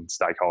involved in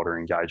stakeholder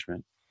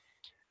engagement.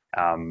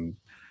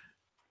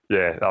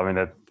 Yeah, I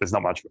mean, there's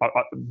not much.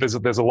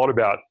 There's a lot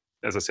about,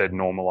 as I said,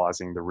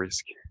 normalising the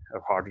risk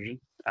of hydrogen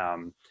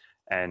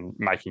and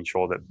making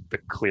sure that the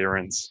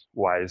clearance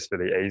ways for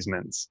the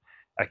easements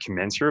are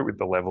commensurate with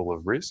the level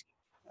of risk.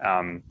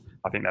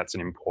 I think that's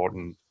an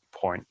important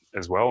point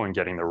as well, and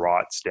getting the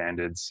right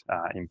standards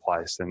in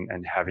place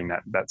and having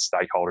that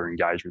stakeholder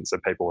engagement so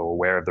people are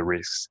aware of the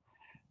risks,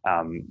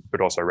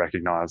 but also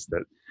recognise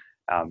that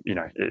you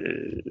know,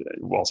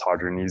 whilst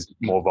hydrogen is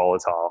more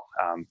volatile,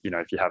 you know,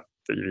 if you have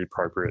the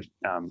appropriate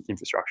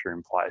infrastructure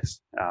in place,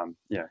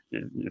 you know,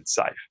 it's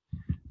safe.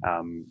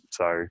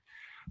 So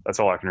that's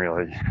all I can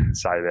really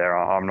say there.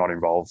 I'm not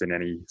involved in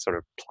any sort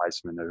of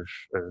placement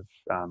of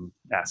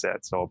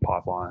assets or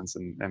pipelines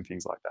and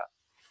things like that.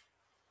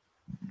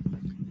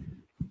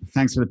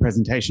 Thanks for the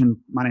presentation.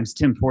 My name is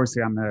Tim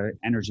Forsey. I'm the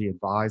energy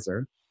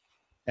advisor.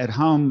 At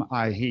home,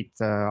 I heat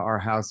our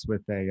house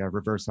with a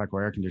reverse cycle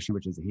air conditioner,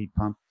 which is a heat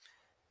pump.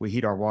 We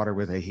heat our water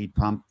with a heat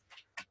pump.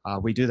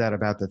 We do that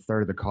about the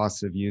third of the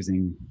cost of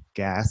using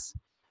gas.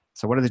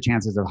 So what are the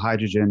chances of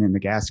hydrogen in the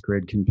gas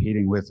grid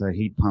competing with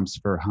heat pumps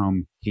for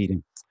home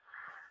heating?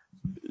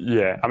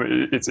 Yeah, I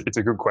mean, it's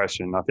a good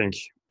question. I think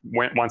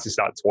once you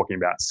start talking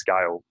about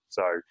scale,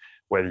 so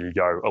whether you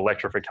go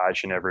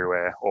electrification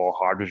everywhere or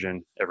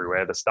hydrogen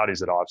everywhere, the studies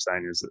that I've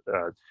seen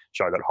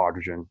show that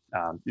hydrogen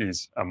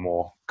is a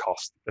more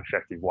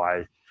cost-effective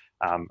way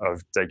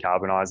of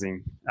decarbonising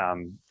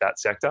that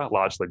sector,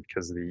 largely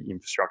because of the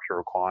infrastructure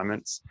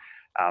requirements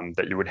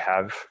that you would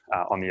have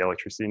on the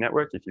electricity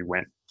network if you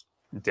went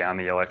down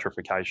the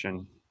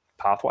electrification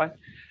pathway,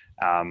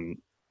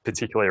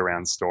 particularly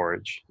around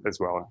storage as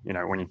well. You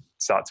know, when you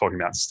start talking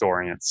about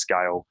storing at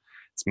scale,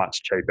 it's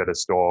much cheaper to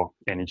store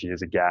energy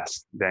as a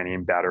gas than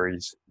in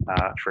batteries,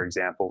 for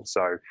example.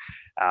 So,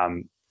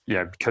 you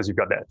know, because you've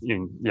got that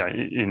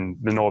in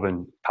the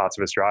northern parts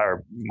of Australia,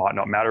 it might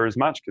not matter as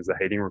much because the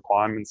heating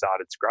requirements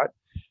aren't as great.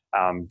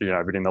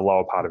 But in the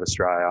lower part of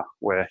Australia,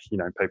 where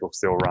people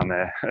still run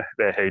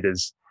their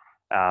heaters,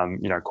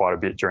 quite a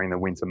bit during the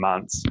winter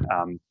months,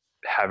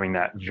 having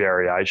that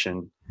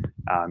variation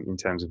in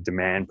terms of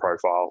demand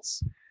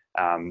profiles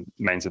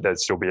means that there'd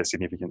still be a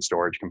significant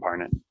storage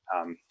component,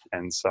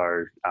 and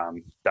so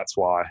that's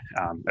why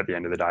at the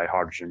end of the day,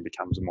 hydrogen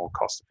becomes a more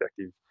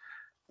cost-effective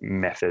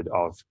method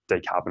of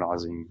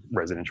decarbonising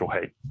residential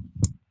heat.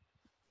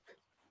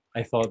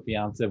 I thought the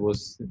answer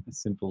was a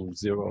simple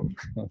zero.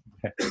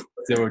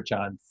 Zero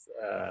chance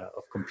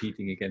of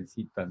competing against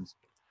heat pumps.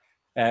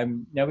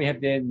 Now we have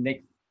the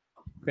next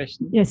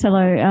question. Yes,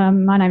 hello.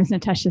 My name is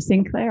Natasha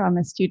Sinclair. I'm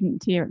a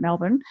student here at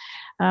Melbourne.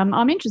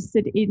 I'm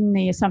interested in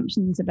the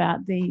assumptions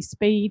about the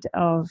speed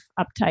of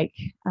uptake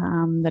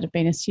that have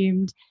been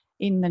assumed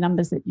in the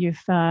numbers that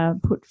you've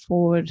put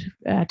forward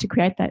to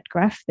create that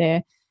graph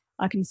there.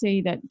 I can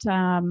see that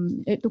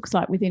it looks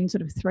like within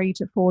sort of 3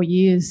 to 4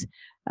 years,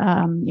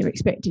 you're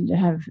expecting to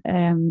have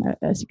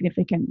a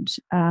significant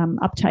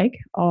uptake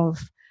of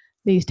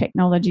these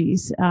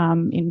technologies,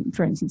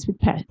 for instance, with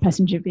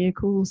passenger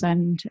vehicles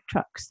and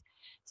trucks.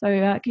 So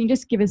can you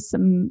just give us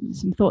some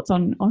thoughts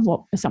on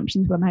what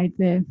assumptions were made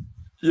there?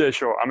 Yeah,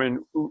 sure. I mean,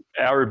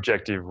 our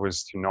objective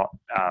was to not,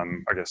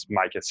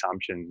 make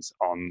assumptions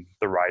on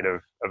the rate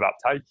of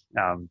uptake.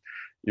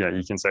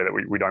 You can say that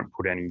we don't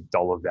put any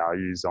dollar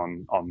values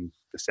on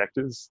the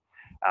sectors.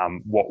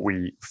 What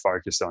we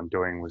focused on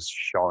doing was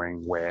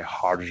showing where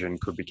hydrogen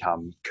could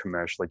become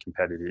commercially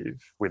competitive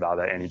with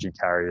other energy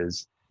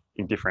carriers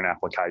in different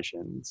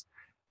applications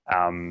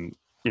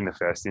in the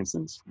first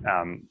instance.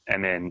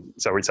 And then,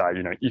 so we say,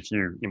 if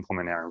you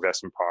implement our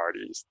investment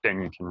priorities,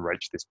 then you can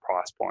reach this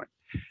price point.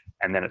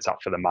 And then it's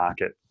up for the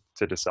market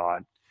to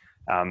decide.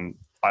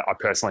 I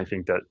personally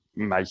think that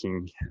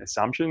making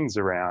assumptions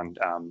around,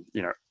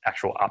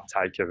 actual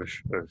uptake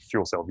of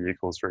fuel cell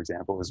vehicles, for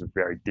example, is a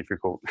very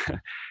difficult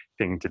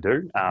thing to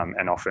do.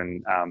 And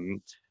often,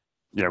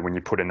 when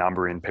you put a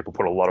number in, people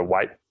put a lot of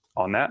weight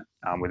on that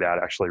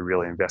without actually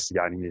really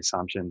investigating the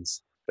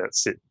assumptions that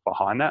sit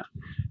behind that.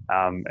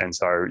 And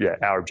so,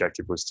 our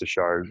objective was to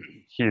show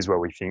here's how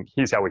we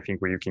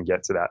think we can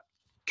get to that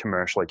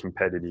commercially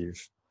competitive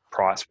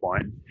price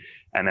point,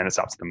 and then it's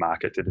up to the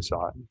market to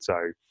decide. So,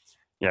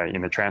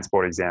 in the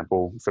transport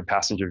example, for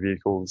passenger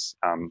vehicles,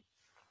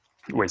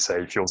 we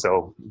see fuel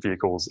cell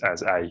vehicles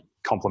as a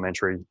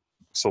complementary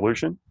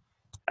solution.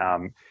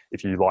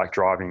 If you like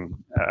driving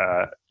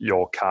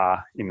your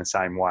car in the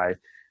same way,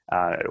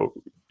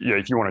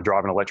 if you want to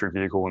drive an electric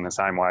vehicle in the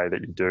same way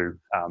that you do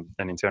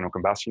an internal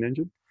combustion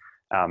engine,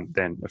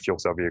 then a fuel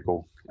cell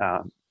vehicle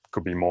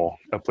could be more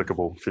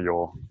applicable for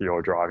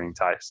your driving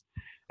taste.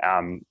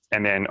 And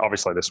then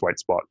obviously the sweet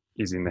spot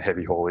is in the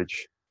heavy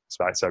haulage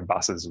space, so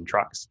buses and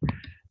trucks.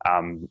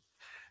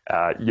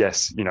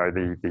 yes, you know,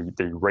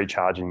 the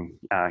recharging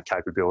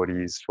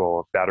capabilities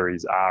for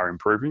batteries are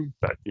improving,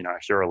 but, you know,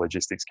 if you're a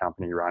logistics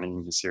company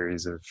running a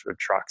series of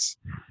trucks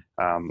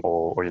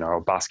or, you know,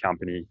 a bus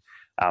company,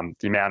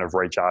 the amount of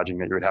recharging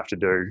that you would have to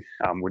do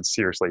would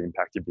seriously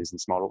impact your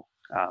business model.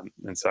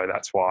 And so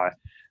that's why,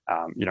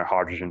 you know,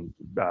 hydrogen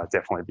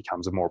definitely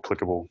becomes a more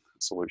applicable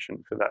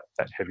solution for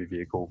that heavy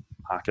vehicle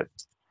market.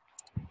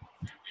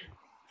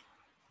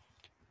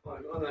 Hi,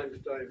 my name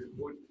is David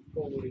Wood,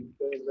 formerly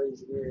Dean of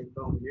Engineering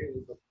from Uni,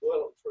 but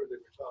well through the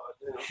retired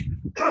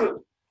now.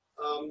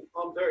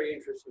 I'm very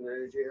interested in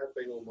energy, have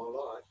been all my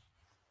life.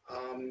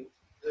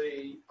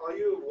 Are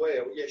you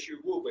aware, yes you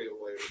will be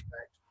aware in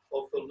fact,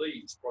 of the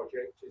Leeds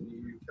project in the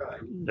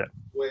UK, yeah,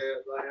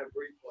 where they have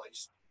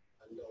replaced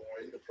and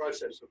are in the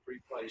process of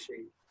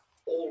replacing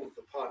all of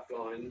the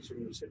pipelines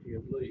in the city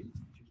of Leeds,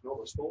 which is not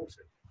a small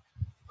city,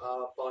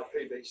 by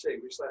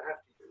PVC, which they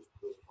have to use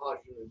because of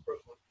hydrogen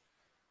improvement.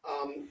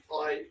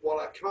 What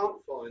I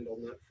can't find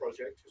on that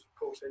project is, of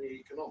course, any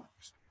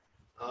economics.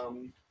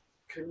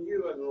 Can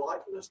you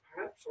enlighten us,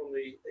 perhaps, on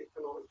the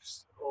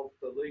economics of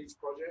the Leeds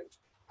project?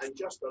 And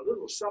just a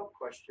little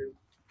sub-question,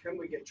 can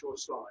we get your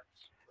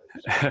slides?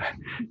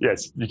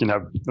 yes, you can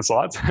have the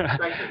slides.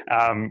 Thank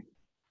you.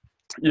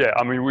 Yeah,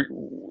 I mean,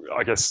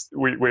 I guess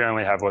we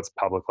only have what's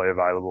publicly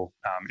available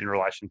in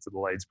relation to the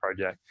Leeds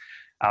project.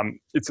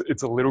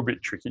 It's a little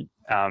bit tricky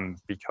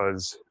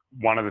because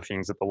one of the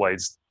things that the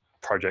Leeds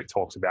project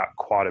talks about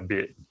quite a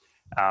bit,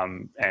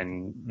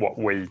 and what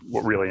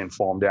really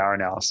informed our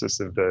analysis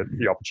of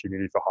the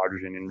opportunity for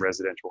hydrogen in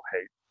residential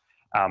heat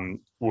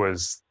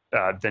was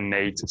the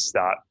need to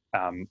start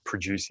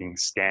producing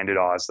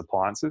standardised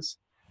appliances.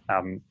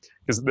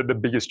 Because the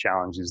biggest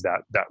challenge is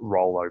that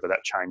rollover,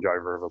 that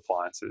changeover of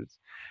appliances.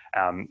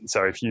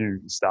 So if you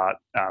start,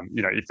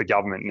 you know, if the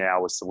government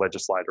now was to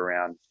legislate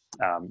around,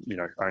 you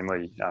know,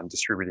 only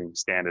distributing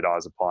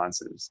standardised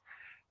appliances,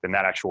 then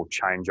that actual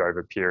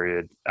changeover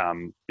period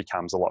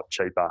becomes a lot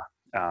cheaper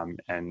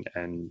and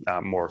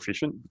more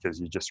efficient, because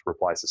you just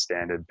replace a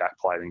standard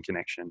backplate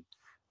connection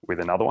with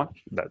another one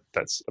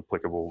that's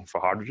applicable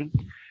for hydrogen.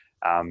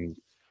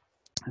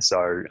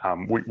 So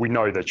we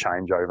know the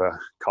changeover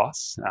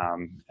costs.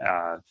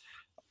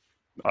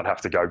 I'd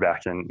have to go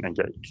back and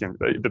get,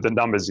 but the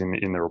numbers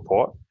in the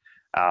report.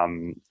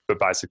 But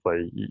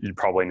basically, you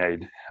probably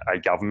need a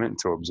government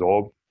to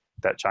absorb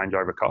that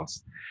changeover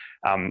cost.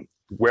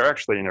 We're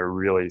actually in a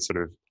really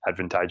sort of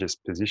advantageous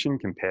position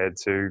compared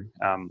to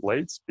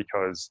Leeds,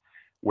 because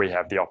we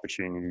have the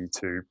opportunity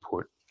to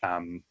put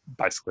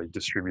basically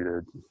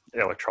distributed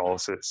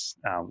electrolysis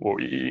or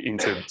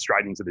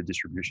straight into the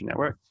distribution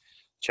network.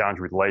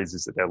 Challenge with Leeds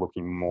is that they're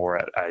looking more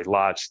at a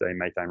large steam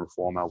methane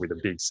reformer with a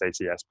big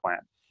CCS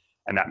plant,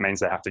 and that means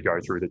they have to go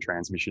through the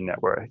transmission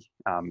network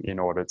in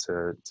order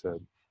to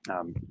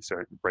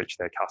sort of reach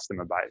their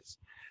customer base.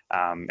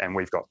 And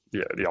we've got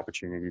the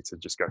opportunity to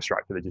just go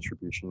straight to the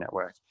distribution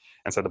network.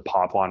 And so the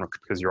pipeline,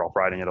 because you're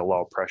operating at a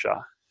lower pressure,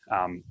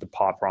 the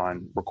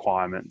pipeline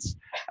requirements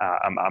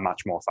are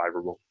much more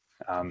favourable.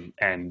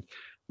 And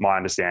my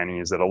understanding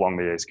is that along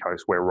the East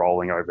Coast, we're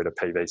rolling over to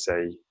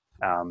PVC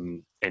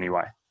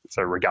anyway.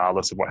 So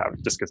regardless of what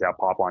happens, just because our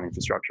pipeline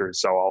infrastructure is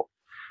so old.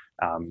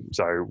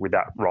 So with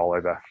that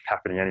rollover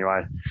happening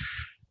anyway,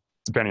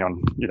 depending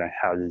on, you know,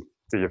 how you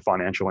do your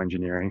financial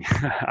engineering,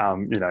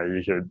 you know,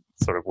 you could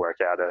sort of work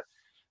out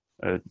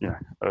a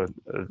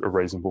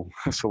reasonable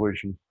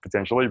solution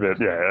potentially. But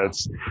yeah,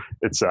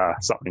 it's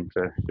something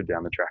for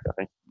down the track, I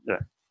think. Yeah.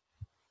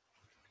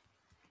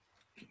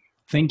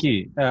 Thank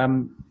you.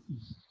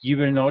 You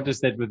will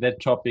notice that with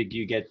that topic,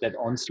 you get that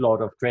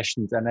onslaught of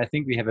questions. And I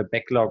think we have a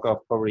backlog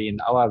of probably an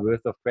hour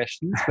worth of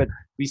questions, but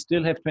we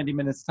still have 20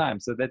 minutes time.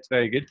 So that's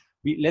very good.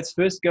 Let's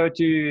first go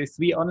to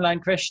 3 online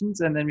questions,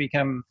 and then we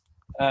come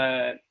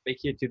back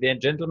here to the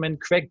gentleman.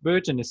 Craig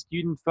Burton, a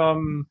student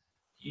from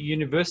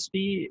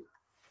university,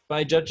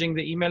 by judging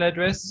the email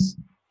address.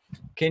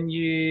 Can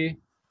you?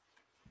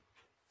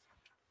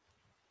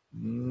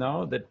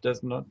 No, that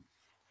does not.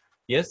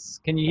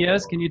 Yes, can you hear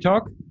us? Can you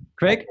talk?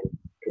 Craig?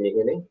 Can you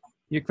hear me?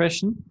 Your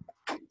question?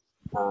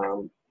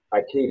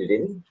 I keyed it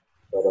in,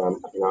 but I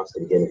can ask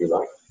it again if you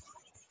like.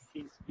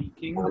 He's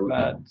speaking,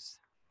 but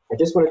I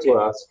just wanted to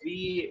ask.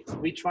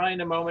 We try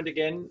in a moment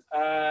again.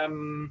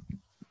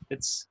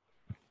 Let's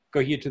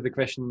go here to the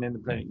question in the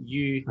plan.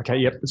 Okay,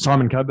 yep.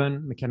 Simon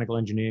Coburn, mechanical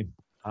engineer.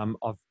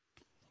 I've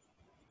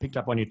picked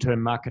up on your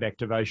term market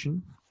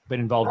activation.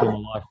 Been involved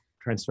all my life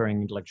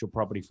transferring intellectual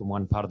property from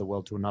one part of the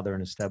world to another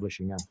and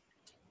establishing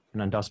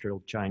an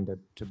industrial chain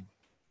to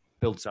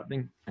build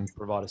something and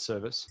provide a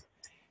service.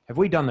 Have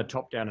we done the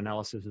top-down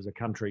analysis as a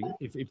country?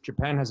 If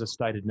Japan has a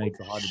stated need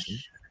for hydrogen,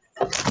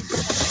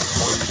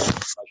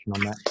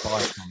 on that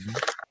bioeconomy,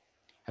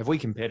 have we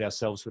compared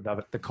ourselves with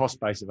the cost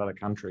base of other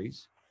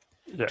countries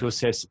to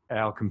assess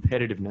our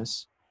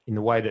competitiveness in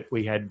the way that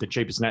we had the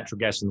cheapest natural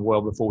gas in the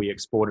world before we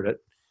exported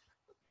it?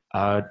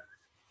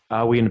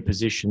 Are we in a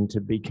position to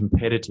be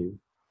competitive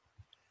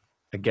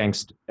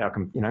against our,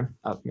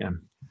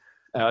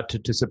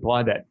 to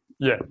supply that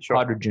Yeah, sure.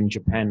 hydrogen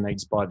Japan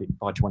needs by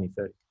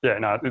 2030? Yeah,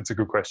 no, it's a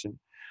good question.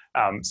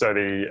 So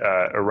the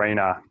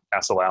ARENA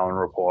Assel Allen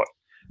report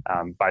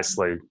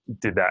basically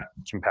did that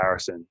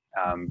comparison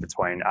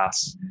between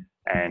us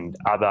and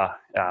other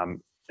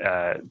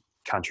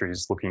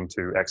countries looking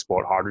to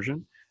export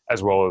hydrogen,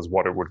 as well as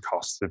what it would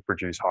cost to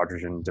produce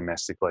hydrogen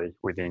domestically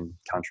within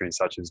countries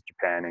such as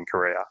Japan and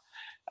Korea.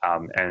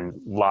 And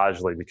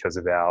largely because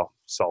of our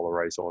solar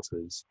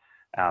resources,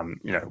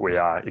 we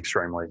are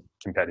extremely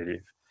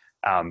competitive.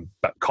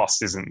 But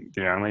cost isn't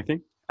the only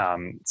thing.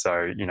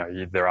 So,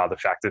 there are other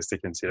factors to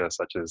consider,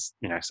 such as,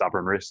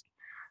 sovereign risk,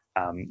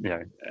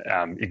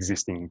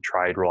 existing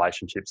trade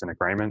relationships and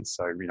agreements.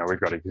 So, we've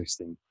got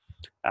existing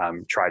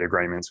trade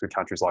agreements with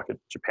countries like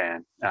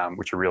Japan,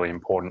 which are really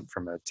important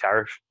from a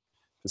tariff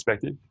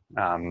perspective.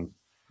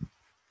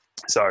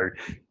 So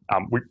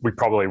we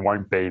probably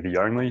won't be the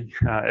only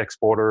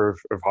exporter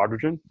of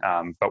hydrogen,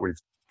 but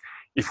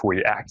if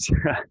we act,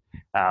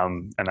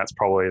 and that's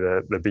probably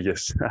the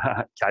biggest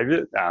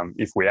caveat,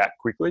 if we act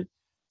quickly,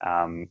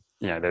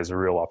 there's a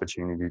real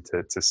opportunity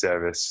to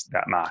service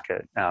that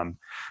market.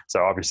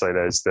 So obviously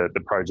there's the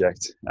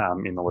project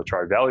in the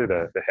Latrobe Valley,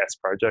 the HES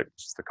project,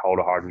 which is the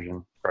colder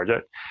hydrogen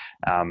project.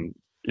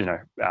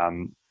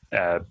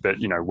 But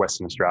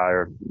Western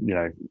Australia,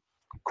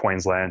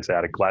 Queensland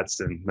out of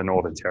Gladstone, the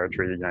Northern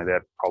Territory,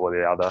 they're probably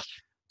the other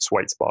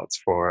sweet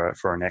spots for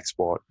an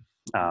export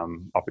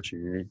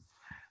opportunity.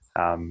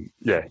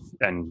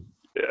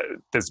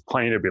 There's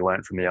plenty to be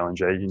learned from the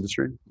LNG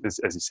industry, as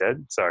you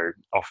said. So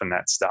often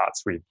that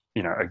starts with,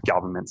 a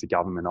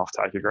government-to-government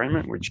offtake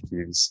agreement, which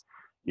gives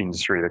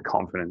industry the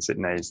confidence it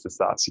needs to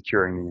start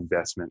securing the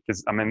investment.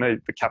 Because,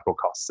 the capital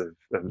costs of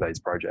these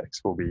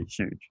projects will be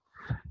huge.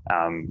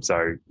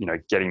 So,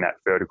 getting that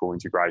vertical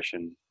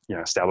integration,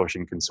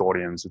 establishing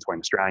consortiums between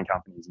Australian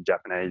companies and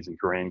Japanese and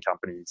Korean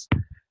companies,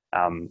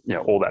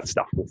 all that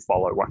stuff will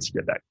follow once you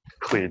get that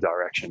clear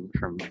direction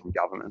from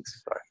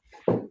governments. So,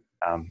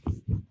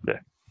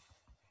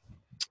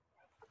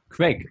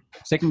 Craig,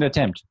 second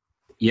attempt.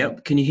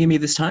 Yep. Can you hear me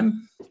this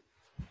time?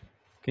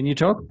 Can you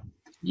talk?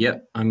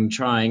 Yep, I'm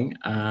trying.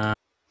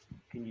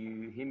 Can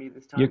you hear me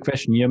this time? Your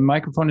question. Your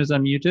microphone is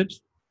unmuted.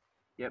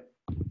 Yep.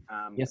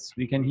 Yes,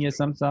 we can hear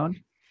some sound.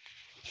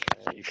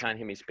 You can't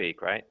hear me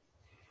speak, right?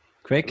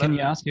 Craig, can you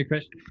ask your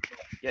question?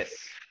 Yes.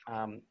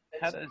 How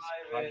does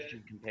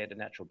hydrogen compare to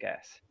natural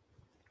gas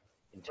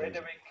in terms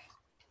of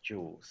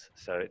joules?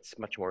 So it's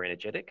much more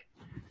energetic.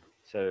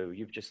 So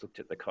you've just looked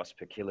at the cost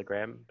per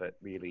kilogram, but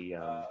really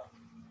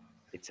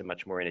it's a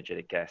much more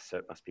energetic gas, so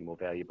it must be more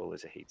valuable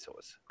as a heat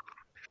source.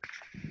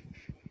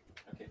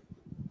 Okay.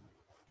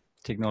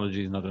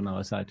 Technology is not on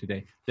our side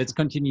today. Let's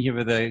continue here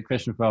with a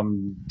question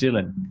from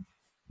Dylan.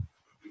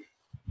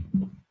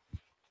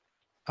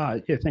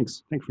 Yeah,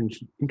 thanks. Thanks for an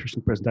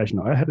interesting presentation.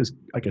 I had,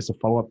 a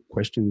follow-up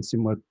question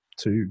similar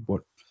to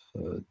what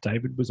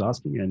David was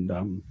asking and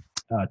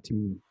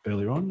Tim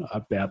earlier on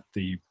about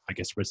the,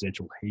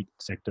 residential heat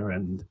sector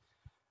and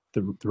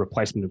the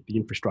replacement of the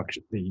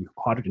infrastructure, the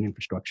hydrogen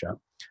infrastructure,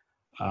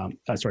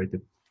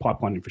 the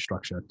pipeline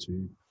infrastructure.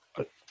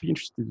 I'd be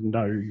interested to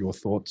know your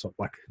thoughts of,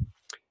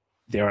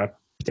 there are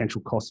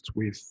potential costs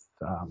with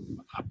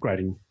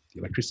upgrading the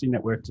electricity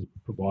network to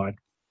provide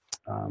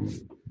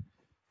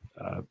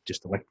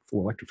just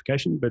full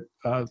electrification, but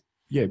how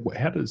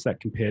does that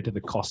compare to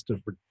the cost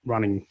of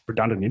running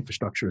redundant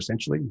infrastructure,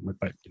 essentially, with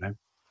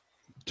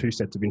two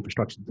sets of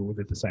infrastructure to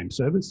deliver the same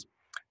service,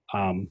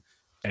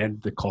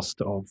 and the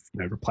cost of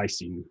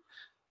replacing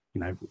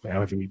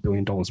however many $1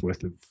 billion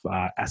worth of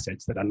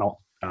assets that are not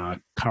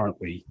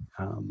currently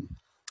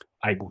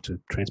able to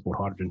transport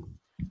hydrogen?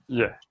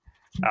 Yeah.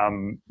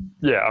 I'd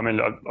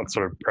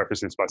sort of preface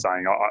this by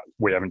saying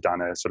we haven't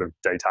done a sort of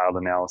detailed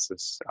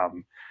analysis.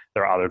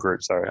 There are other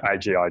groups, so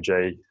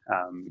AGIG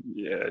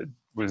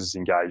was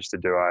engaged to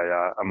do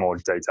a more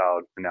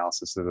detailed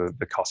analysis of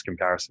the cost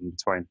comparison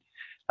between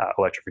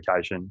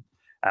electrification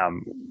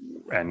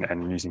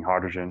and using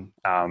hydrogen.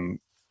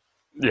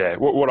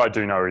 What I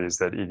do know is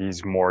that it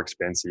is more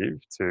expensive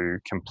to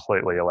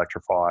completely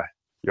electrify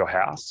your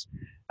house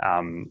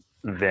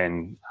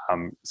than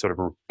sort of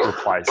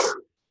replace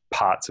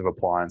parts of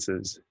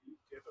appliances.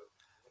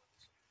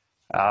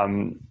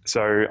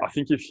 So I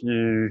think if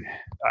you,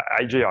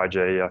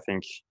 AGIG, I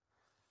think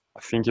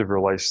you've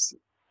released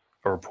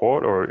a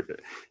report, or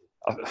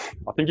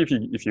I think if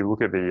you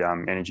look at the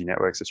Energy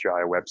Networks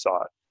Australia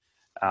website,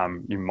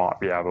 you might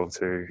be able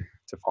to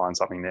find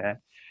something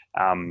there.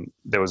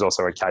 There was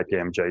also a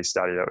KPMG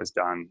study that was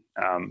done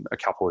a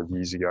couple of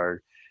years ago,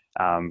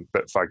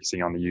 but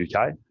focusing on the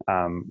UK,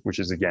 which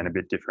is again a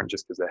bit different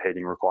just because their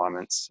heating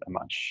requirements are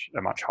much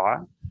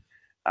higher.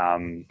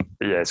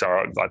 So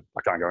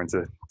I can't go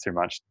into too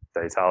much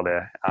detail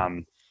there.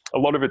 A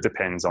lot of it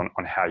depends on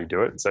how you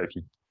do it. So if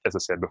you, as I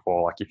said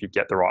before, if you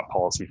get the right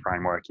policy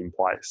framework in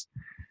place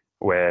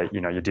where,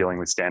 you're dealing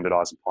with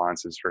standardized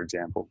appliances, for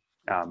example,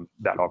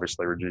 that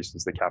obviously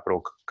reduces the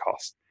capital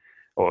cost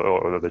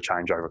or the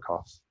changeover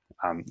cost.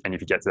 And if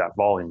you get to that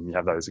volume, you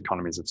have those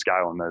economies of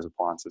scale on those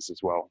appliances as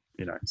well,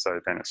 so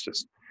then it's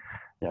just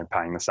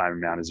paying the same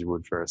amount as you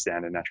would for a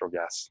standard natural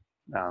gas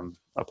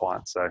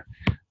appliance. So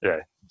yeah,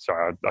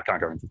 sorry, I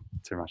can't go into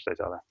too much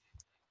detail there.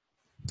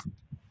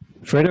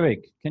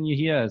 Frederick, can you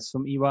hear us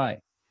from EY?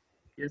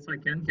 Yes, I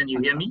can. Can you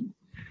hear me?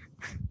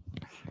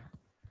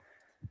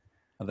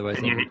 Otherwise,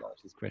 I will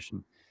ask this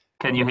question.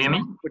 Can you hear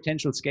me?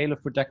 Potential scale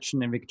of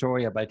production in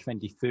Victoria by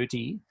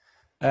 2030.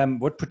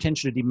 What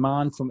potential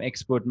demand from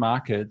export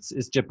markets?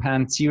 Is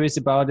Japan serious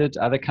about it?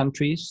 Other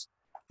countries?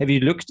 Have you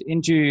looked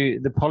into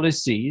the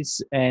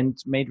policies and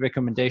made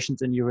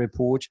recommendations in your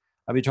report?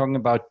 Are we talking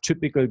about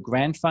typical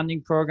grant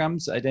funding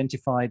programs,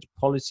 identified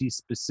policies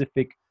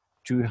specific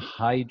to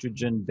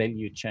hydrogen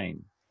value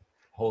chain?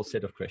 Whole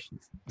set of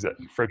questions. Is that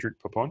Frederick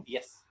Papon?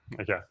 Yes.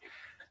 Okay.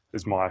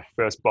 This is my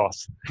first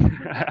boss. So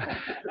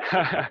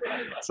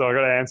I've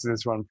got to answer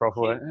this one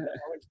properly.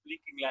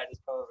 Blinking light is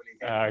probably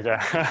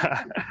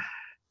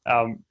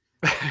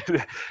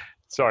okay.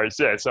 Sorry,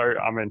 yeah, so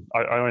I mean,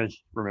 I only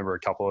remember a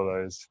couple of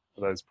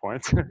those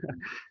points.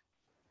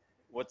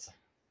 What's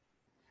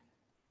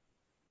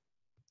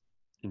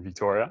in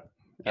Victoria?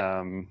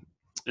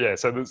 Yeah,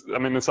 so the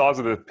size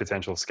of the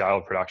potential scale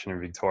of production in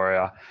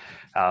Victoria.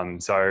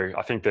 So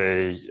I think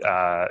the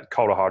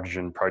coal to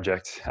hydrogen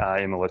project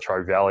in the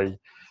Latrobe Valley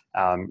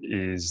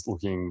is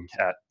looking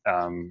at,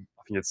 I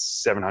think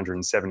it's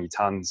 770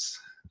 tonnes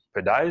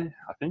per day,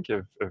 I think,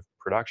 of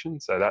production.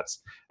 So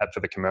that's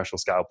for the commercial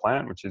scale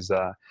plant, which is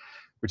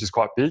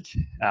quite big.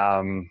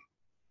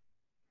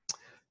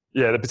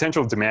 Yeah, the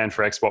potential demand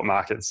for export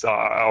markets.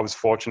 I was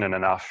fortunate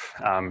enough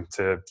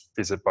to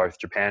visit both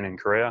Japan and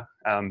Korea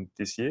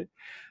this year.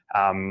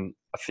 I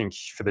think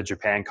for the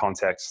Japan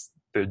context,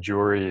 the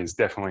jury is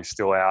definitely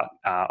still out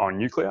on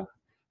nuclear,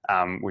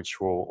 which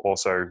will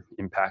also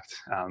impact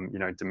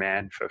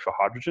demand for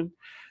hydrogen.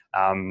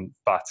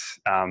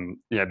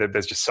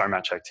 There's just so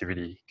much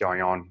activity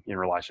going on in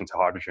relation to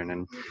hydrogen.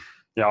 And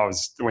I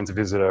went to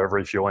visit a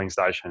refueling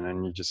station,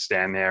 and you just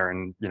stand there,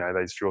 and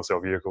these fuel cell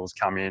vehicles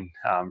come in,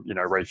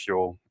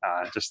 refuel,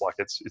 just like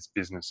it's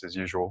business as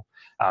usual.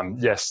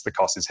 Yes, the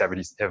cost is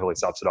heavily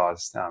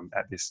subsidised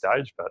at this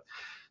stage, but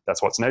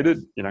that's what's needed,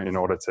 in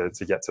order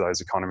to get to those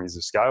economies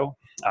of scale.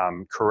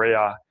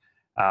 Korea,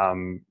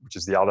 which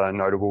is the other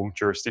notable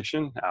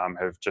jurisdiction,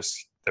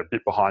 they're a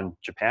bit behind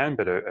Japan,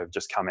 but have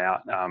just come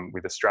out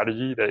with a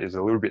strategy that is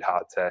a little bit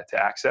hard to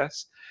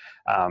access.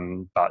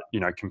 But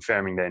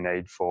confirming their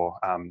need for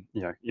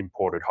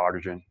imported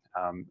hydrogen,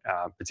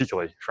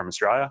 particularly from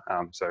Australia.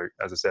 So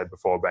as I said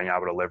before, being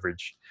able to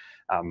leverage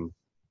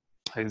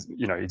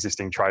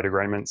existing trade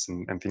agreements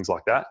and things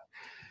like that.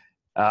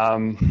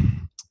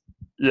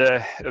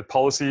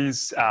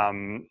 Policies.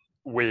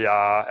 We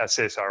are, at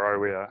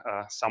CSIRO, we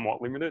are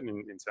somewhat limited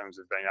in terms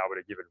of being able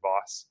to give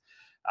advice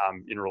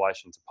in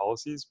relation to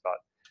policies, but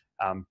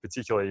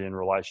particularly in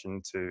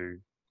relation to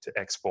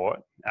export.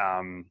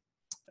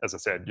 As I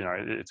said,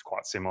 it's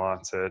quite similar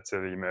to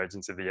the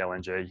emergence of the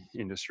LNG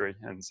industry,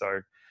 and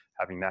so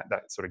having that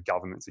sort of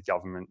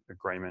government-to-government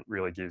agreement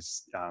really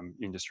gives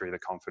industry the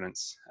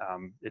confidence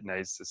it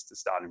needs to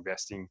start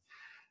investing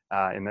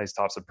in these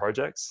types of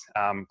projects.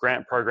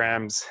 Grant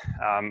programs,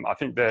 I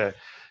think they're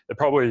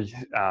probably,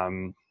 I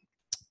mean,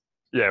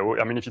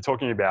 if you're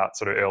talking about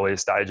sort of earlier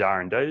stage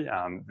R&D,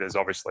 there's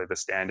obviously the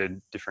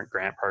standard different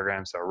grant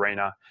programs. So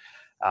ARENA,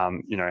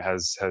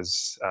 has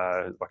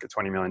like a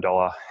 $20 million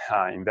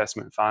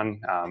investment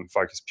fund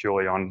focused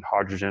purely on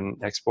hydrogen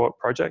export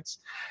projects.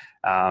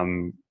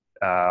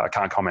 I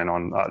can't comment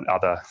on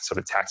other sort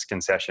of tax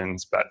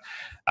concessions, but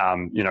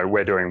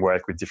we're doing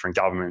work with different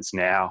governments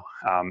now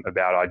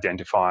about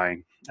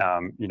identifying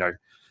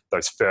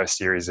those first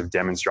series of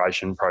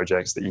demonstration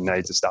projects that you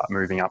need to start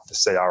moving up the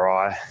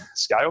CRI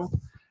scale.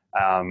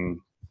 And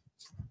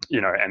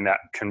that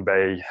can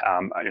be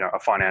a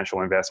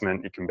financial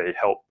investment. It can be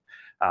help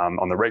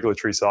on the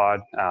regulatory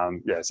side.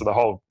 So the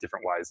whole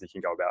different ways that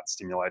you can go about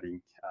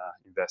stimulating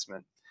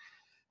investment.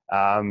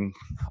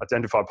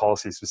 Identify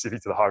policies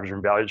specific to the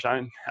hydrogen value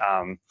chain.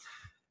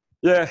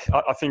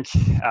 I think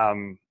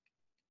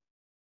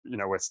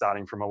we're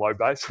starting from a low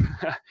base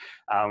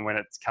when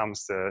it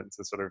comes to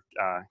sort of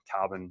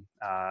carbon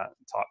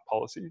type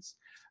policies.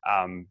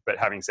 But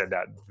having said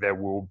that, there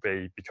will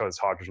be, because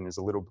hydrogen is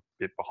a little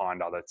bit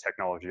behind other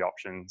technology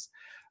options,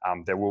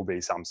 there will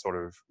be some sort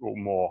of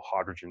more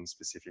hydrogen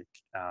specific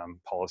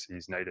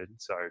policies needed.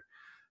 So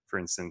for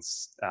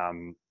instance,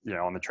 on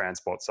the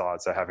transport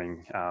side, so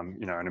having,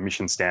 an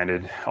emission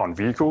standard on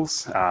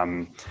vehicles,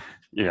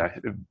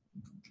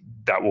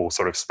 that will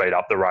sort of speed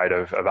up the rate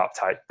of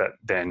uptake, but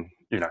then,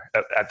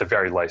 at the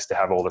very least, to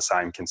have all the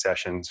same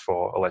concessions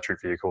for electric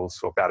vehicles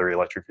or battery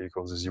electric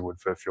vehicles as you would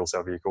for fuel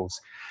cell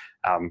vehicles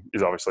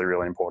is obviously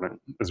really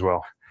important as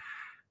well.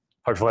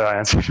 Hopefully I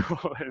answered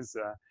all those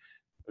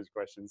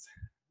questions.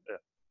 Yeah.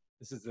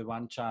 This is the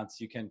one chance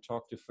you can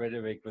talk to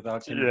Frederick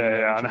without him.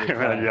 I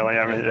know, yelling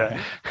at me,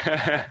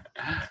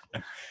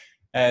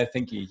 yeah.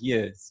 Thank you.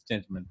 Yes,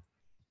 gentlemen.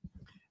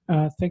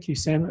 Thank you,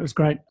 Sam. It was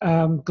great.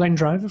 Glenn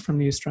Drover from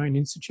the Australian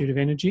Institute of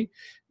Energy.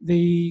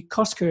 The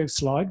cost curve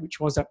slide, which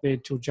was up there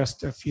till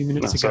just a few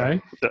minutes ago,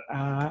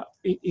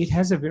 it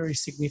has a very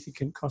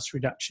significant cost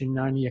reduction in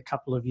only a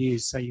couple of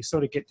years. So you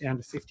sort of get down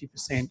to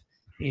 50%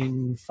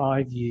 in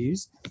 5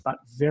 years, but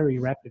very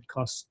rapid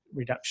cost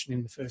reduction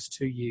in the first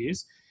 2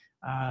 years.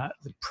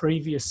 The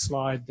previous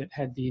slide that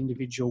had the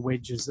individual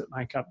wedges that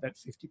make up that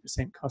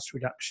 50% cost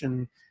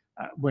reduction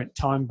weren't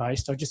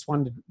time-based. I just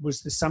wondered,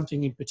 was there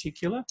something in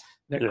particular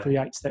that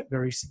creates that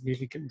very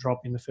significant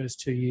drop in the first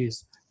 2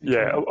 years?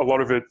 Yeah, a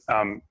lot of it.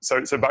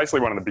 So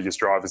basically one of the biggest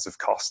drivers of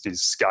cost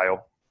is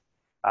scale.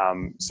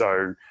 And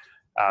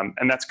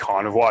that's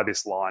kind of why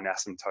this line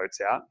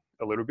asymptotes out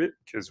a little bit,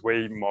 because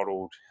we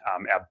modelled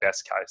our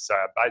best case. So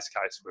our base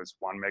case was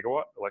 1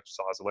 megawatt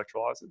size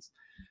electrolyzers,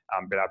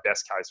 but our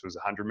best case was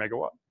 100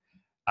 megawatt.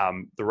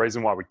 The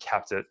reason why we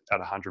capped it at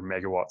 100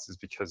 megawatts is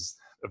because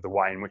of the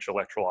way in which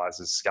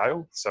electrolyzers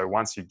scale. So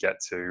once you get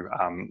to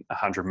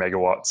 100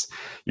 megawatts,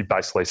 you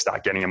basically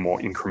start getting a more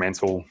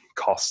incremental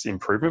cost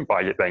improvement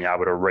by being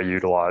able to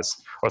reutilize,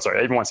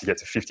 even once you get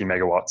to 50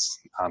 megawatts,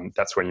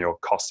 that's when your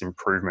cost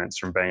improvements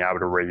from being able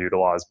to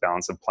reutilize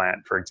balance of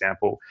plant, for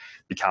example,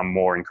 become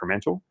more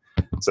incremental.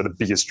 So the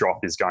biggest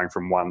drop is going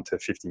from 1 to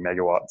 50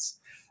 megawatts.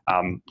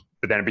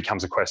 But then it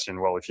becomes a question,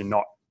 well, if you're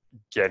not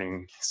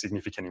getting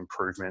significant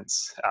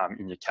improvements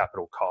in your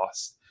capital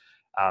costs,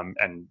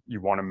 and you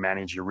want to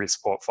manage your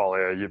risk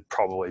portfolio, you're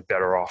probably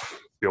better off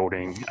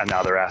building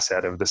another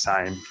asset of the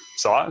same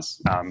size.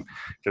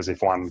 Because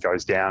if one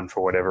goes down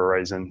for whatever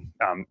reason,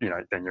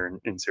 then you're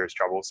in serious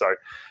trouble. So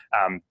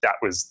that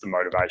was the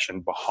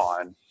motivation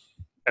behind,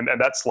 and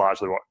that's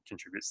largely what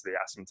contributes to the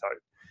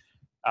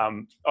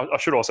asymptote. I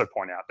should also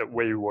point out that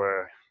we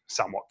were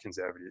somewhat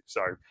conservative.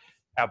 So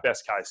our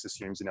best case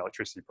assumes an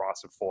electricity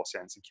price of 4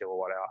 cents a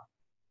kilowatt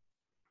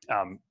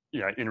hour.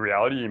 In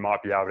reality, you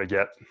might be able to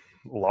get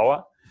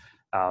lower,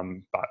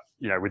 but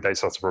with these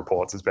sorts of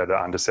reports, it's better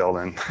to undersell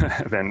than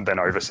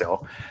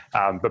oversell.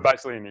 But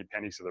basically, in the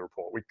appendix of the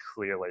report, we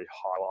clearly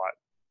highlight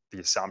the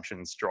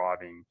assumptions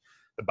driving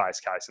the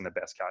base case and the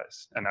best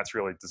case, and that's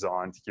really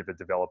designed to give a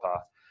developer,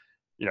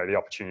 the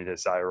opportunity to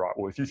say, right,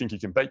 well, if you think you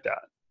can beat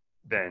that,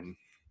 then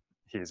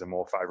here's a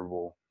more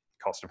favourable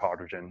cost of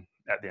hydrogen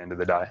at the end of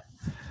the day.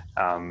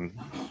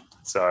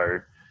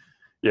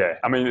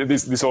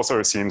 This also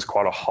assumes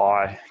quite a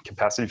high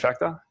capacity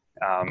factor,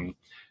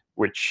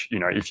 which,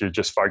 if you're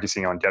just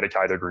focusing on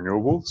dedicated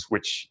renewables,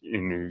 which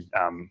in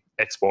the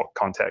export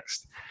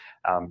context,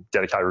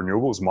 dedicated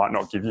renewables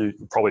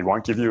probably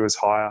won't give you as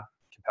high a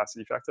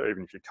capacity factor,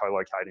 even if you're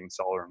co-locating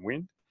solar and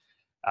wind.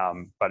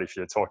 But if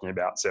you're talking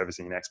about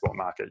servicing an export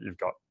market, you've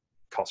got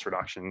cost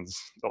reductions,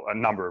 a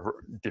number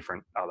of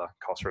different other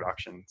cost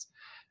reductions,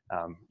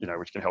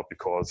 which can help your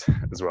cause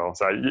as well.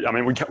 So,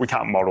 we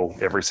can't model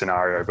every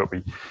scenario, but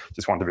we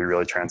just want to be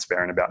really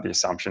transparent about the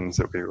assumptions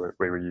that we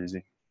were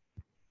using.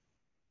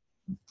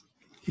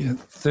 Yeah,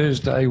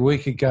 Thursday, a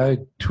week ago,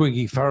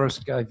 Twiggy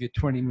Forrest gave you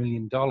 $20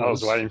 million. I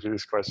was waiting for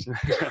this question.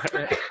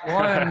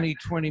 Why only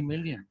 20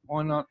 million?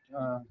 Why not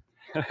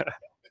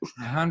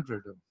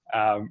 100?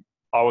 I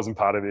wasn't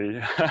part of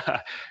the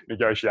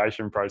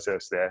negotiation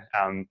process there.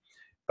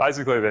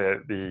 Basically,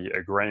 the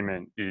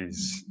agreement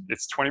is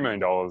it's $20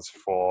 million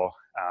for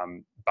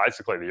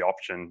basically the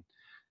option,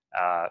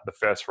 the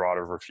first right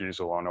of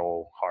refusal on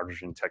all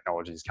hydrogen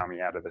technologies coming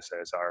out of the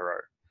CSIRO.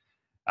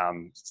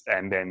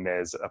 And then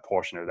there's a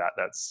portion of that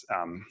that's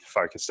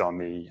focused on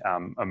the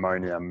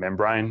ammonia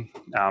membrane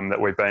that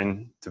we've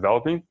been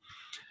developing.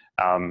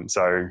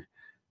 So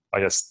I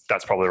guess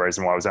that's probably the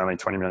reason why it was only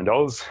 $20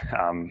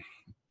 million.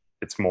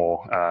 It's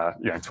more,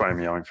 $20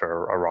 million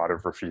for a right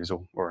of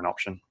refusal or an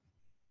option.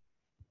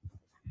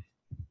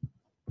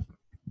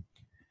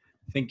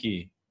 Thank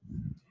you.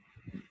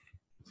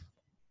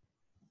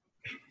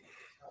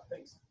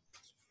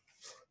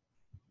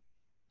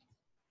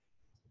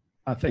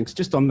 Thanks.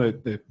 Just on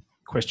the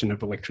question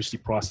of electricity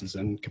prices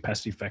and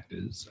capacity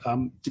factors,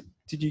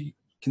 did you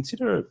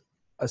consider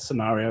a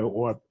scenario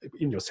or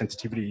in your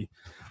sensitivity,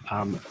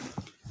 I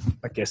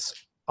guess,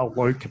 a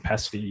low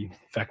capacity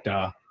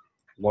factor,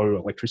 low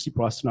electricity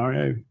price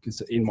scenario?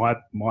 Because in my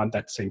mind,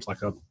 that seems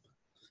like a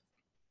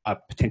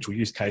potential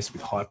use case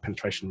with high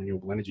penetration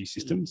renewable energy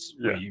systems,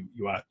 where you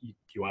are.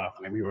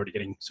 We're already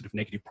getting sort of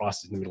negative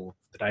prices in the middle of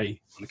the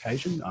day on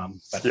occasion.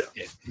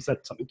 Is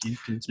that something you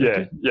can speak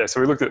to? Yeah.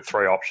 So we looked at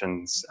 3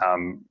 options.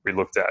 We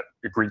looked at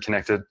a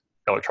grid-connected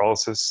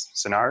electrolysis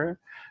scenario,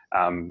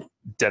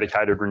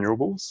 dedicated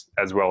renewables,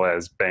 as well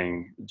as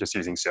just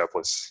using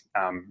surplus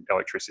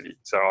electricity.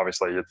 So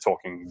obviously, you're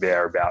talking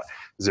there about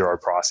zero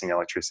pricing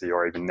electricity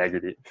or even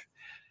negative.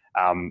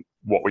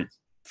 What we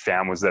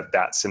found was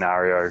that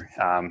scenario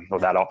or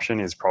that option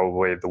is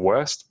probably the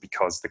worst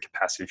because the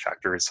capacity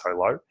factor is so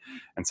low.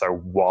 And so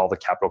while the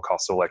capital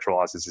cost of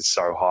electrolyzers is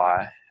so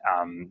high,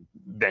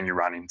 then you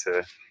run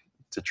into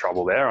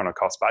trouble there on a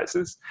cost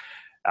basis.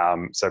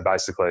 So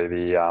basically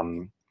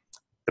the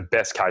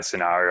best case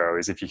scenario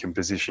is if you can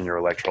position your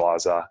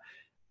electrolyzer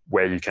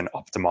where you can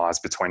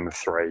optimize between the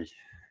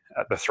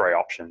three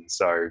options.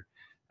 So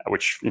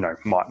which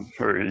might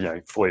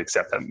fully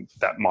accept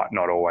that might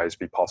not always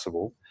be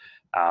possible.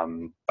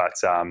 But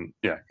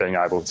being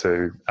able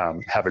to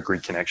have a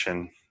grid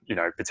connection,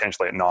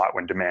 potentially at night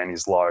when demand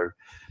is low,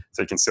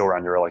 so you can still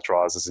run your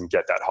electrolyzers and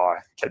get that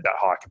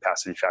high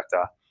capacity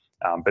factor.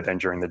 But then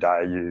during the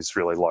day, use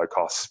really low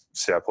cost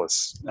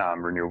surplus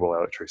renewable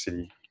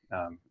electricity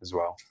as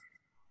well.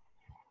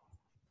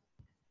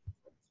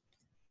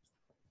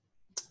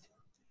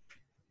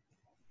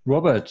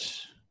 Robert.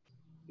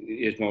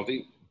 Yes,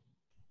 Marty.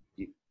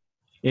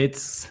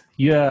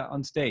 You're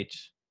on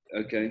stage.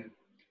 Okay.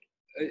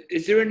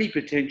 Is there any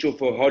potential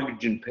for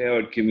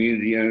hydrogen-powered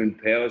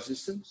community-owned power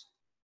systems?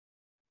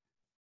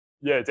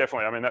 Yeah,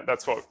 definitely. I mean,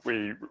 that's what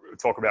we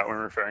talk about when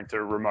we're referring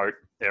to remote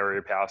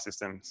area power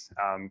systems.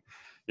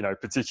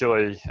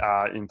 Particularly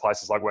in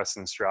places like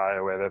Western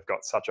Australia, where they've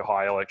got such a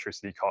high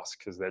electricity cost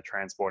because they're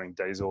transporting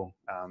diesel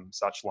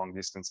such long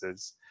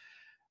distances.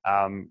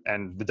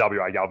 And the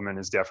WA government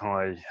has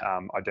definitely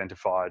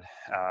identified,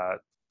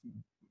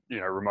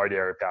 remote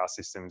area power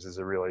systems as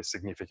a really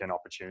significant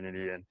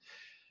opportunity, and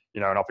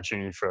an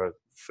opportunity for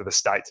the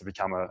state to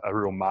become a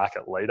real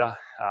market leader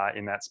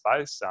in that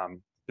space.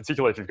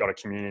 Particularly if you've got a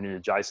community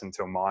adjacent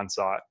to a mine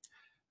site,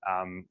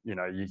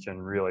 you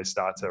can really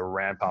start to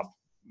ramp up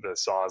the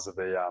size of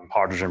the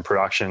hydrogen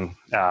production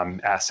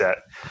asset,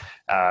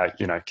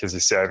 because you're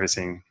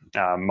servicing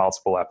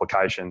multiple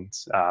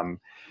applications,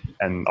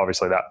 and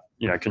obviously that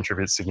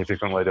contributes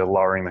significantly to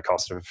lowering the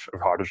cost of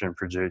hydrogen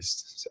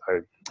produced.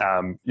 So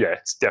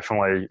it's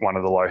definitely one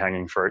of the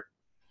low-hanging fruit.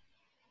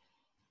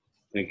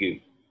 Thank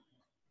you.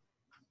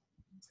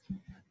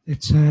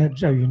 It's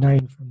Joe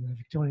Unane from the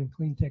Victorian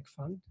Clean Tech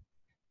Fund.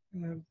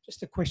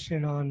 Just a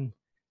question on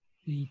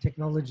the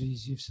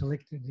technologies you've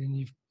selected,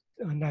 and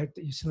I note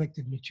that you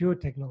selected mature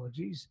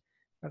technologies,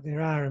 but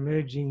there are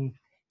emerging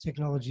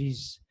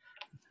technologies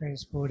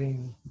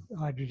transporting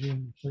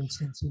hydrogen, for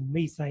instance, in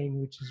methane,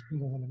 which is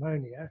bigger than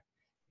ammonia,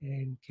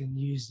 and can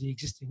use the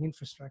existing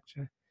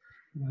infrastructure.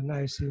 And I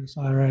know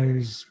CSIRO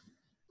is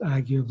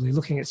arguably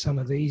looking at some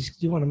of these.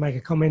 Do you want to make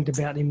a comment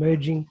about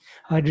emerging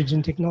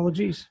hydrogen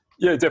technologies?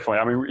 Yeah, definitely.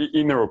 I mean,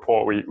 in the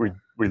report,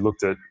 we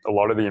looked at a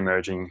lot of the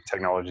emerging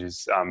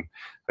technologies. I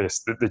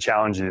guess the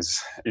challenge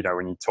is,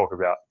 when you talk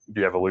about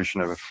the evolution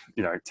of,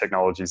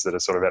 technologies that are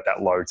sort of at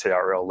that low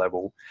TRL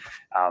level,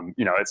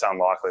 it's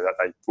unlikely that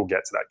they will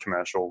get to that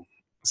commercial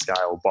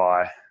scale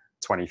by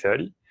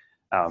 2030.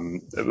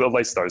 At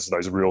least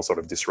those real sort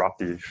of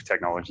disruptive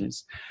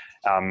technologies.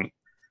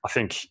 I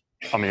think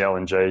on the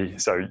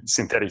LNG, so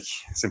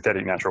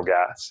synthetic natural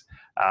gas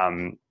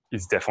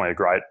is definitely a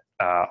great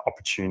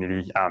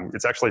opportunity.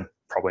 It's actually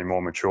probably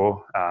more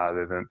mature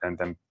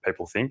than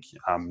people think.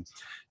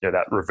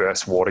 That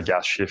reverse water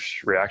gas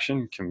shift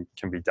reaction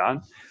can be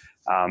done,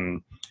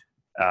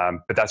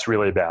 but that's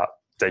really about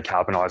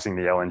decarbonising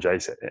the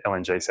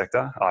LNG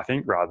sector, I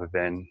think, rather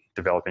than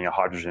developing a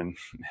hydrogen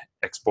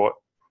export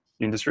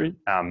industry.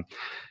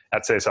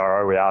 At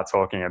CSIRO, we are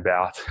talking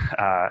about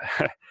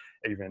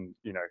even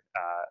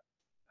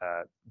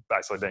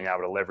basically being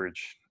able to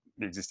leverage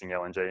the existing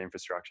LNG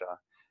infrastructure,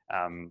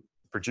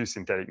 produce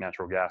synthetic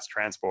natural gas,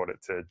 transport it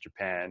to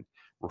Japan,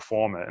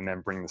 reform it, and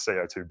then bring the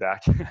CO2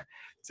 back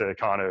to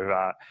kind of,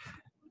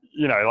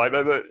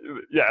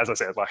 as I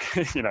said,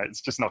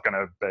 it's just not going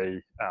to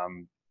be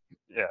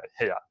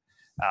here.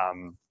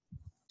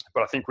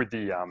 But I think with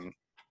the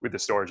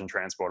storage and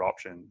transport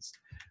options,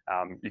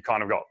 you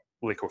kind of got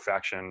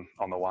liquefaction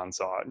on the one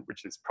side,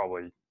 which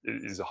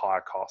is a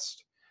higher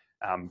cost,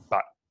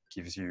 but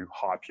gives you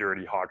high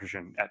purity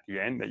hydrogen at the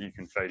end that you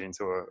can feed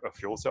into a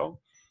fuel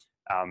cell.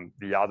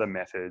 The other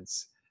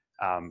methods,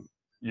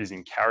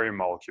 using carrier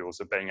molecules,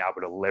 are being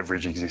able to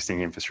leverage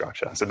existing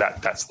infrastructure. So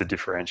that's the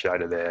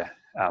differentiator there,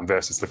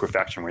 versus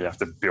liquefaction, where you have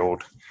to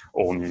build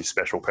all new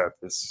special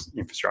purpose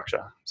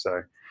infrastructure.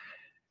 So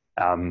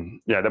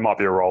there might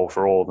be a role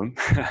for all of them,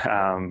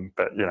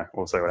 but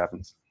we'll see what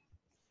happens.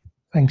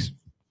 Thanks.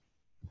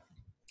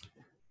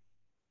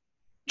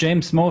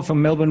 James Moore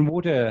from Melbourne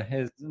Water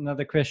has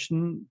another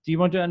question. Do you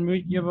want to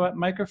unmute your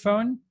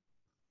microphone?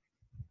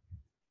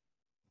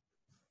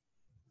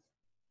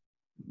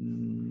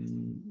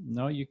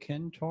 No, you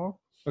can talk.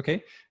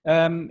 Okay.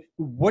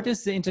 What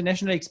is the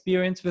international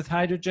experience with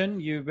hydrogen?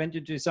 You went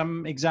into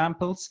some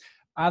examples.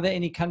 Are there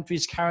any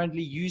countries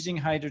currently using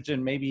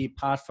hydrogen, maybe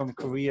apart from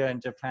Korea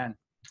and Japan?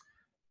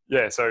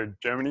 Yeah, so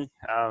Germany,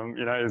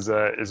 is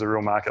a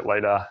real market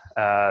leader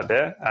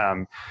there.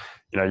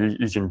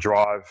 You can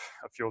drive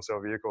a fuel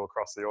cell vehicle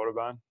across the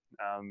Autobahn,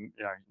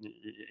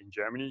 in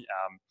Germany.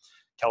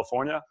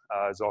 California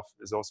has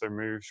also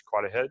moved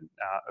quite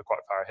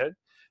far ahead.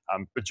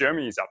 But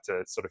Germany is up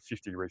to sort of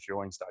 50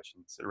 refueling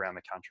stations around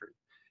the country.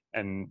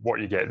 And what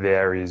you get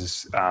there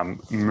is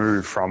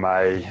move from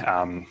a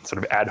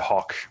sort of ad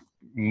hoc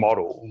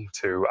model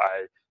to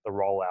the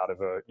rollout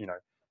of a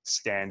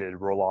standard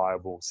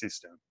reliable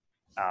system.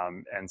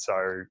 And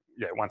so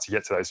once you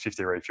get to those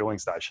 50 refueling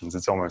stations,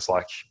 it's almost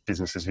like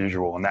business as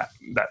usual, and that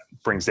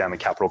brings down the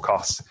capital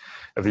costs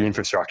of the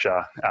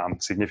infrastructure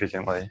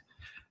significantly.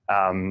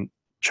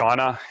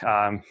 China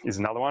is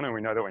another one, and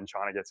we know that when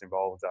China gets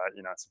involved,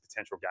 it's a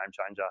potential game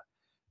changer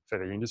for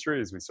the industry,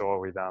 as we saw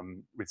with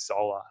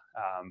solar.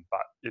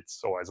 But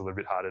it's always a little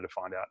bit harder to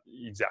find out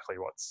exactly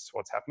what's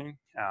happening.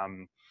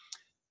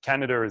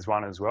 Canada is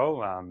one as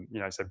well.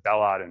 So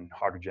Ballard and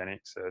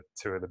Hydrogenics are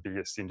two of the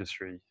biggest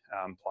industry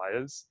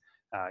players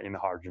in the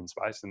hydrogen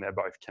space, and they're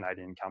both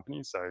Canadian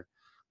companies. So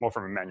more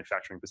from a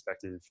manufacturing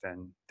perspective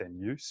than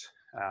use.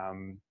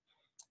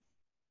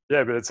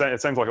 But it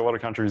seems like a lot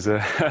of countries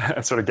are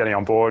sort of getting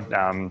on board.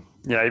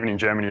 Even in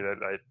Germany,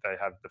 they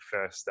have the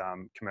first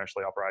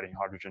commercially operating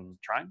hydrogen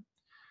train,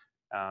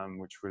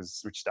 which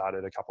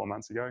started a couple of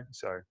months ago.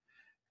 So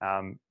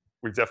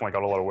we've definitely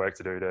got a lot of work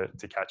to do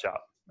to catch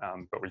up.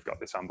 But we've got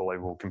this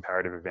unbelievable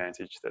comparative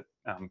advantage that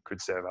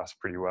could serve us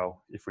pretty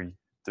well if we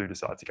do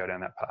decide to go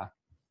down that path.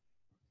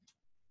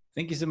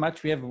 Thank you so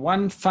much. We have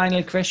one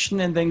final question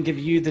and then give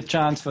you the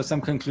chance for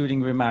some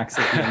concluding remarks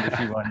at the end if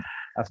you want,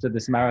 after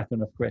this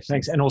marathon of questions.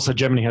 Thanks. And also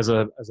Germany has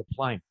a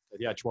plane,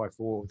 the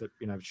HY4 that,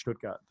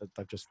 Stuttgart, that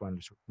they've just flown,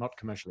 not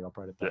commercially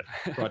operated. But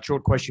right,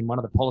 short question. One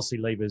of the policy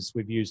levers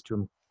we've used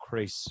to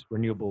increase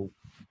renewable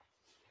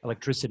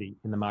electricity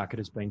in the market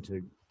has been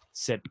to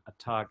set a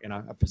target,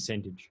 a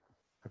percentage,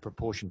 a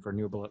proportion for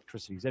renewable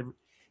electricity. Is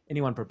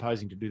anyone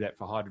proposing to do that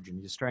for hydrogen?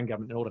 The Australian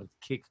government, in order to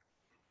kick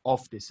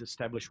off this,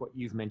 establish what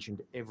you've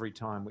mentioned every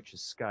time, which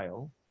is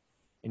scale.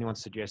 Anyone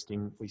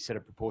suggesting we set a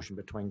proportion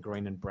between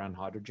green and brown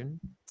hydrogen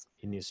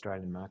in the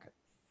Australian market?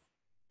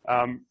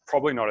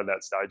 Probably not at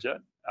that stage yet.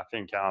 I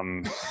think,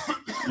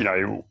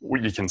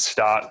 you can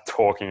start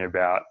talking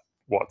about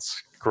what's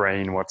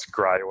green, what's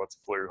grey, what's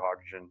blue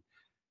hydrogen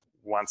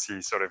once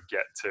you sort of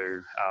get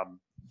to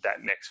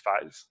that next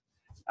phase.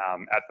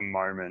 At the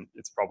moment,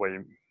 it's probably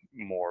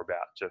more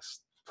about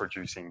just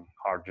producing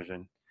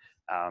hydrogen,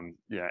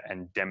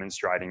 and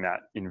demonstrating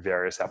that in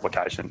various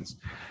applications.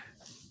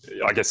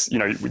 I guess,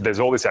 there's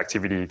all this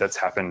activity that's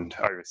happened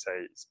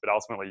overseas, but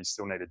ultimately you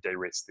still need to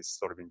de-risk this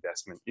sort of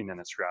investment in an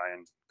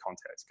Australian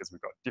context, because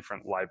we've got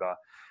different labour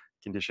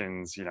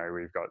conditions,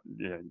 we've got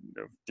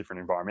different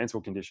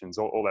environmental conditions,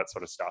 all that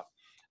sort of stuff.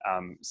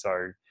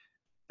 So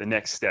the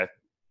next step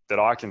that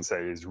I can see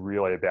is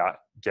really about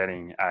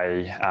getting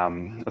a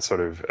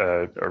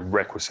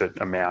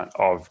requisite amount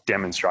of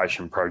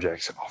demonstration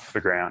projects off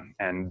the ground,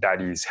 and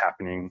that is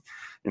happening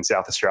in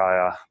South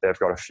Australia. They've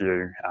got a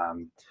few.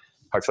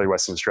 Hopefully,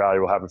 Western Australia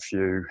will have a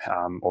few,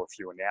 or a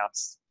few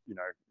announced,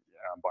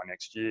 by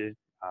next year.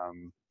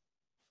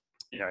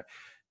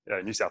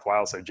 New South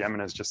Wales, so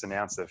Gemini has just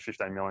announced a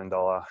 $15 million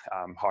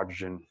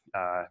hydrogen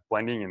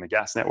blending in the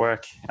gas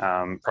network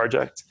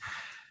project.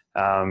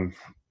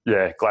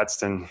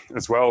 Gladstone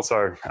as well.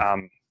 So a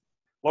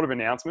lot of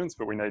announcements,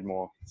 but we need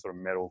more sort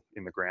of metal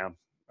in the ground,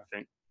 I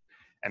think.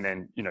 And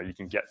then, you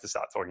can get to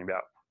start talking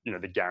about,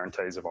 the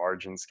guarantees of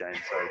origin scheme.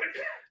 So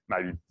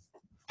maybe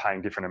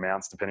paying different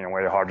amounts depending on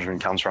where your hydrogen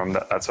comes from,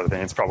 that sort of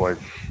thing. It's probably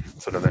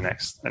sort of the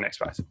next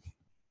phase.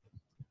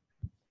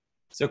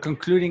 So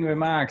concluding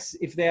remarks,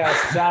 if there are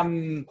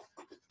some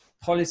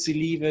policy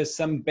levers,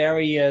 some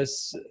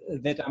barriers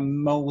that are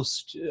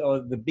most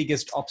or the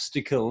biggest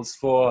obstacles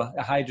for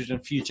a hydrogen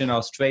future in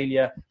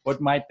Australia,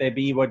 what might they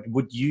be?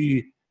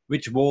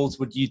 Which walls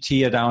would you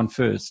tear down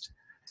first?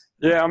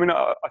 Yeah,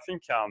 I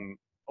think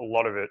a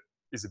lot of it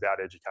is about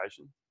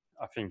education.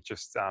 I think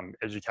just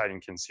educating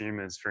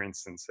consumers, for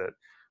instance, that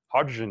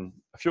hydrogen,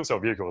 a fuel cell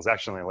vehicle is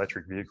actually an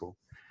electric vehicle.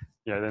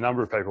 The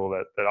number of people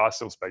that I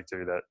still speak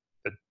to that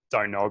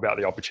don't know about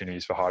the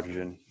opportunities for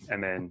hydrogen,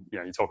 and then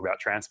you talk about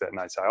transport and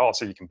they say, oh,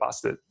 so you can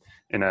bust it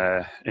in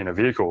a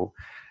vehicle.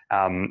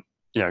 Being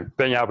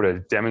able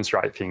to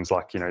demonstrate things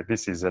like,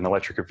 this is an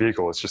electric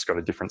vehicle, it's just got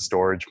a different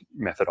storage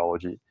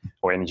methodology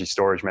or energy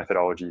storage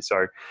methodology.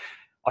 So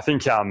I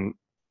think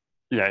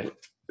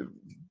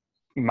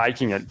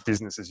making it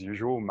business as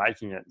usual,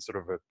 making it sort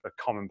of a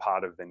common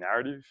part of the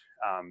narrative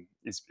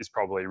is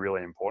probably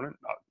really important.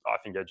 I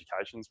think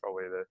education is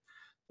probably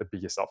the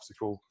biggest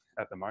obstacle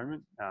at the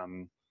moment.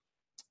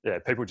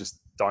 People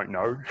just don't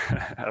know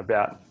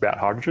about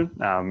hydrogen.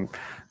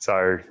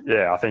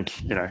 I think,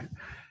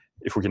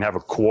 if we can have a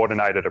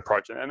coordinated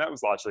approach, and that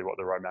was largely what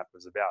the roadmap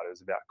was about. It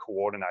was about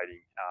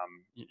coordinating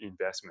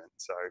investment.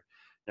 So,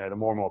 the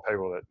more and more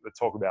people that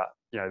talk about,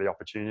 the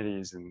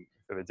opportunities and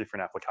for the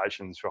different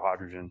applications for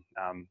hydrogen,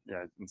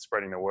 and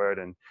spreading the word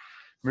and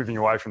moving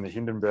away from the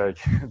Hindenburg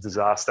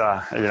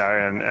disaster,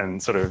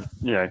 and sort of,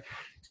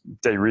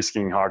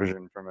 de-risking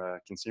hydrogen from a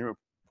consumer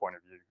point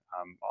of view,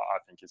 I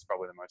think is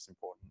probably the most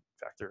important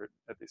factor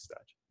at this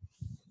stage.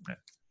 Yeah.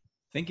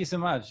 Thank you so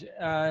much.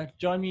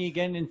 Join me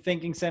again in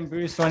thanking Sam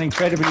Bruce for an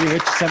incredibly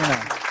rich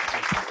seminar.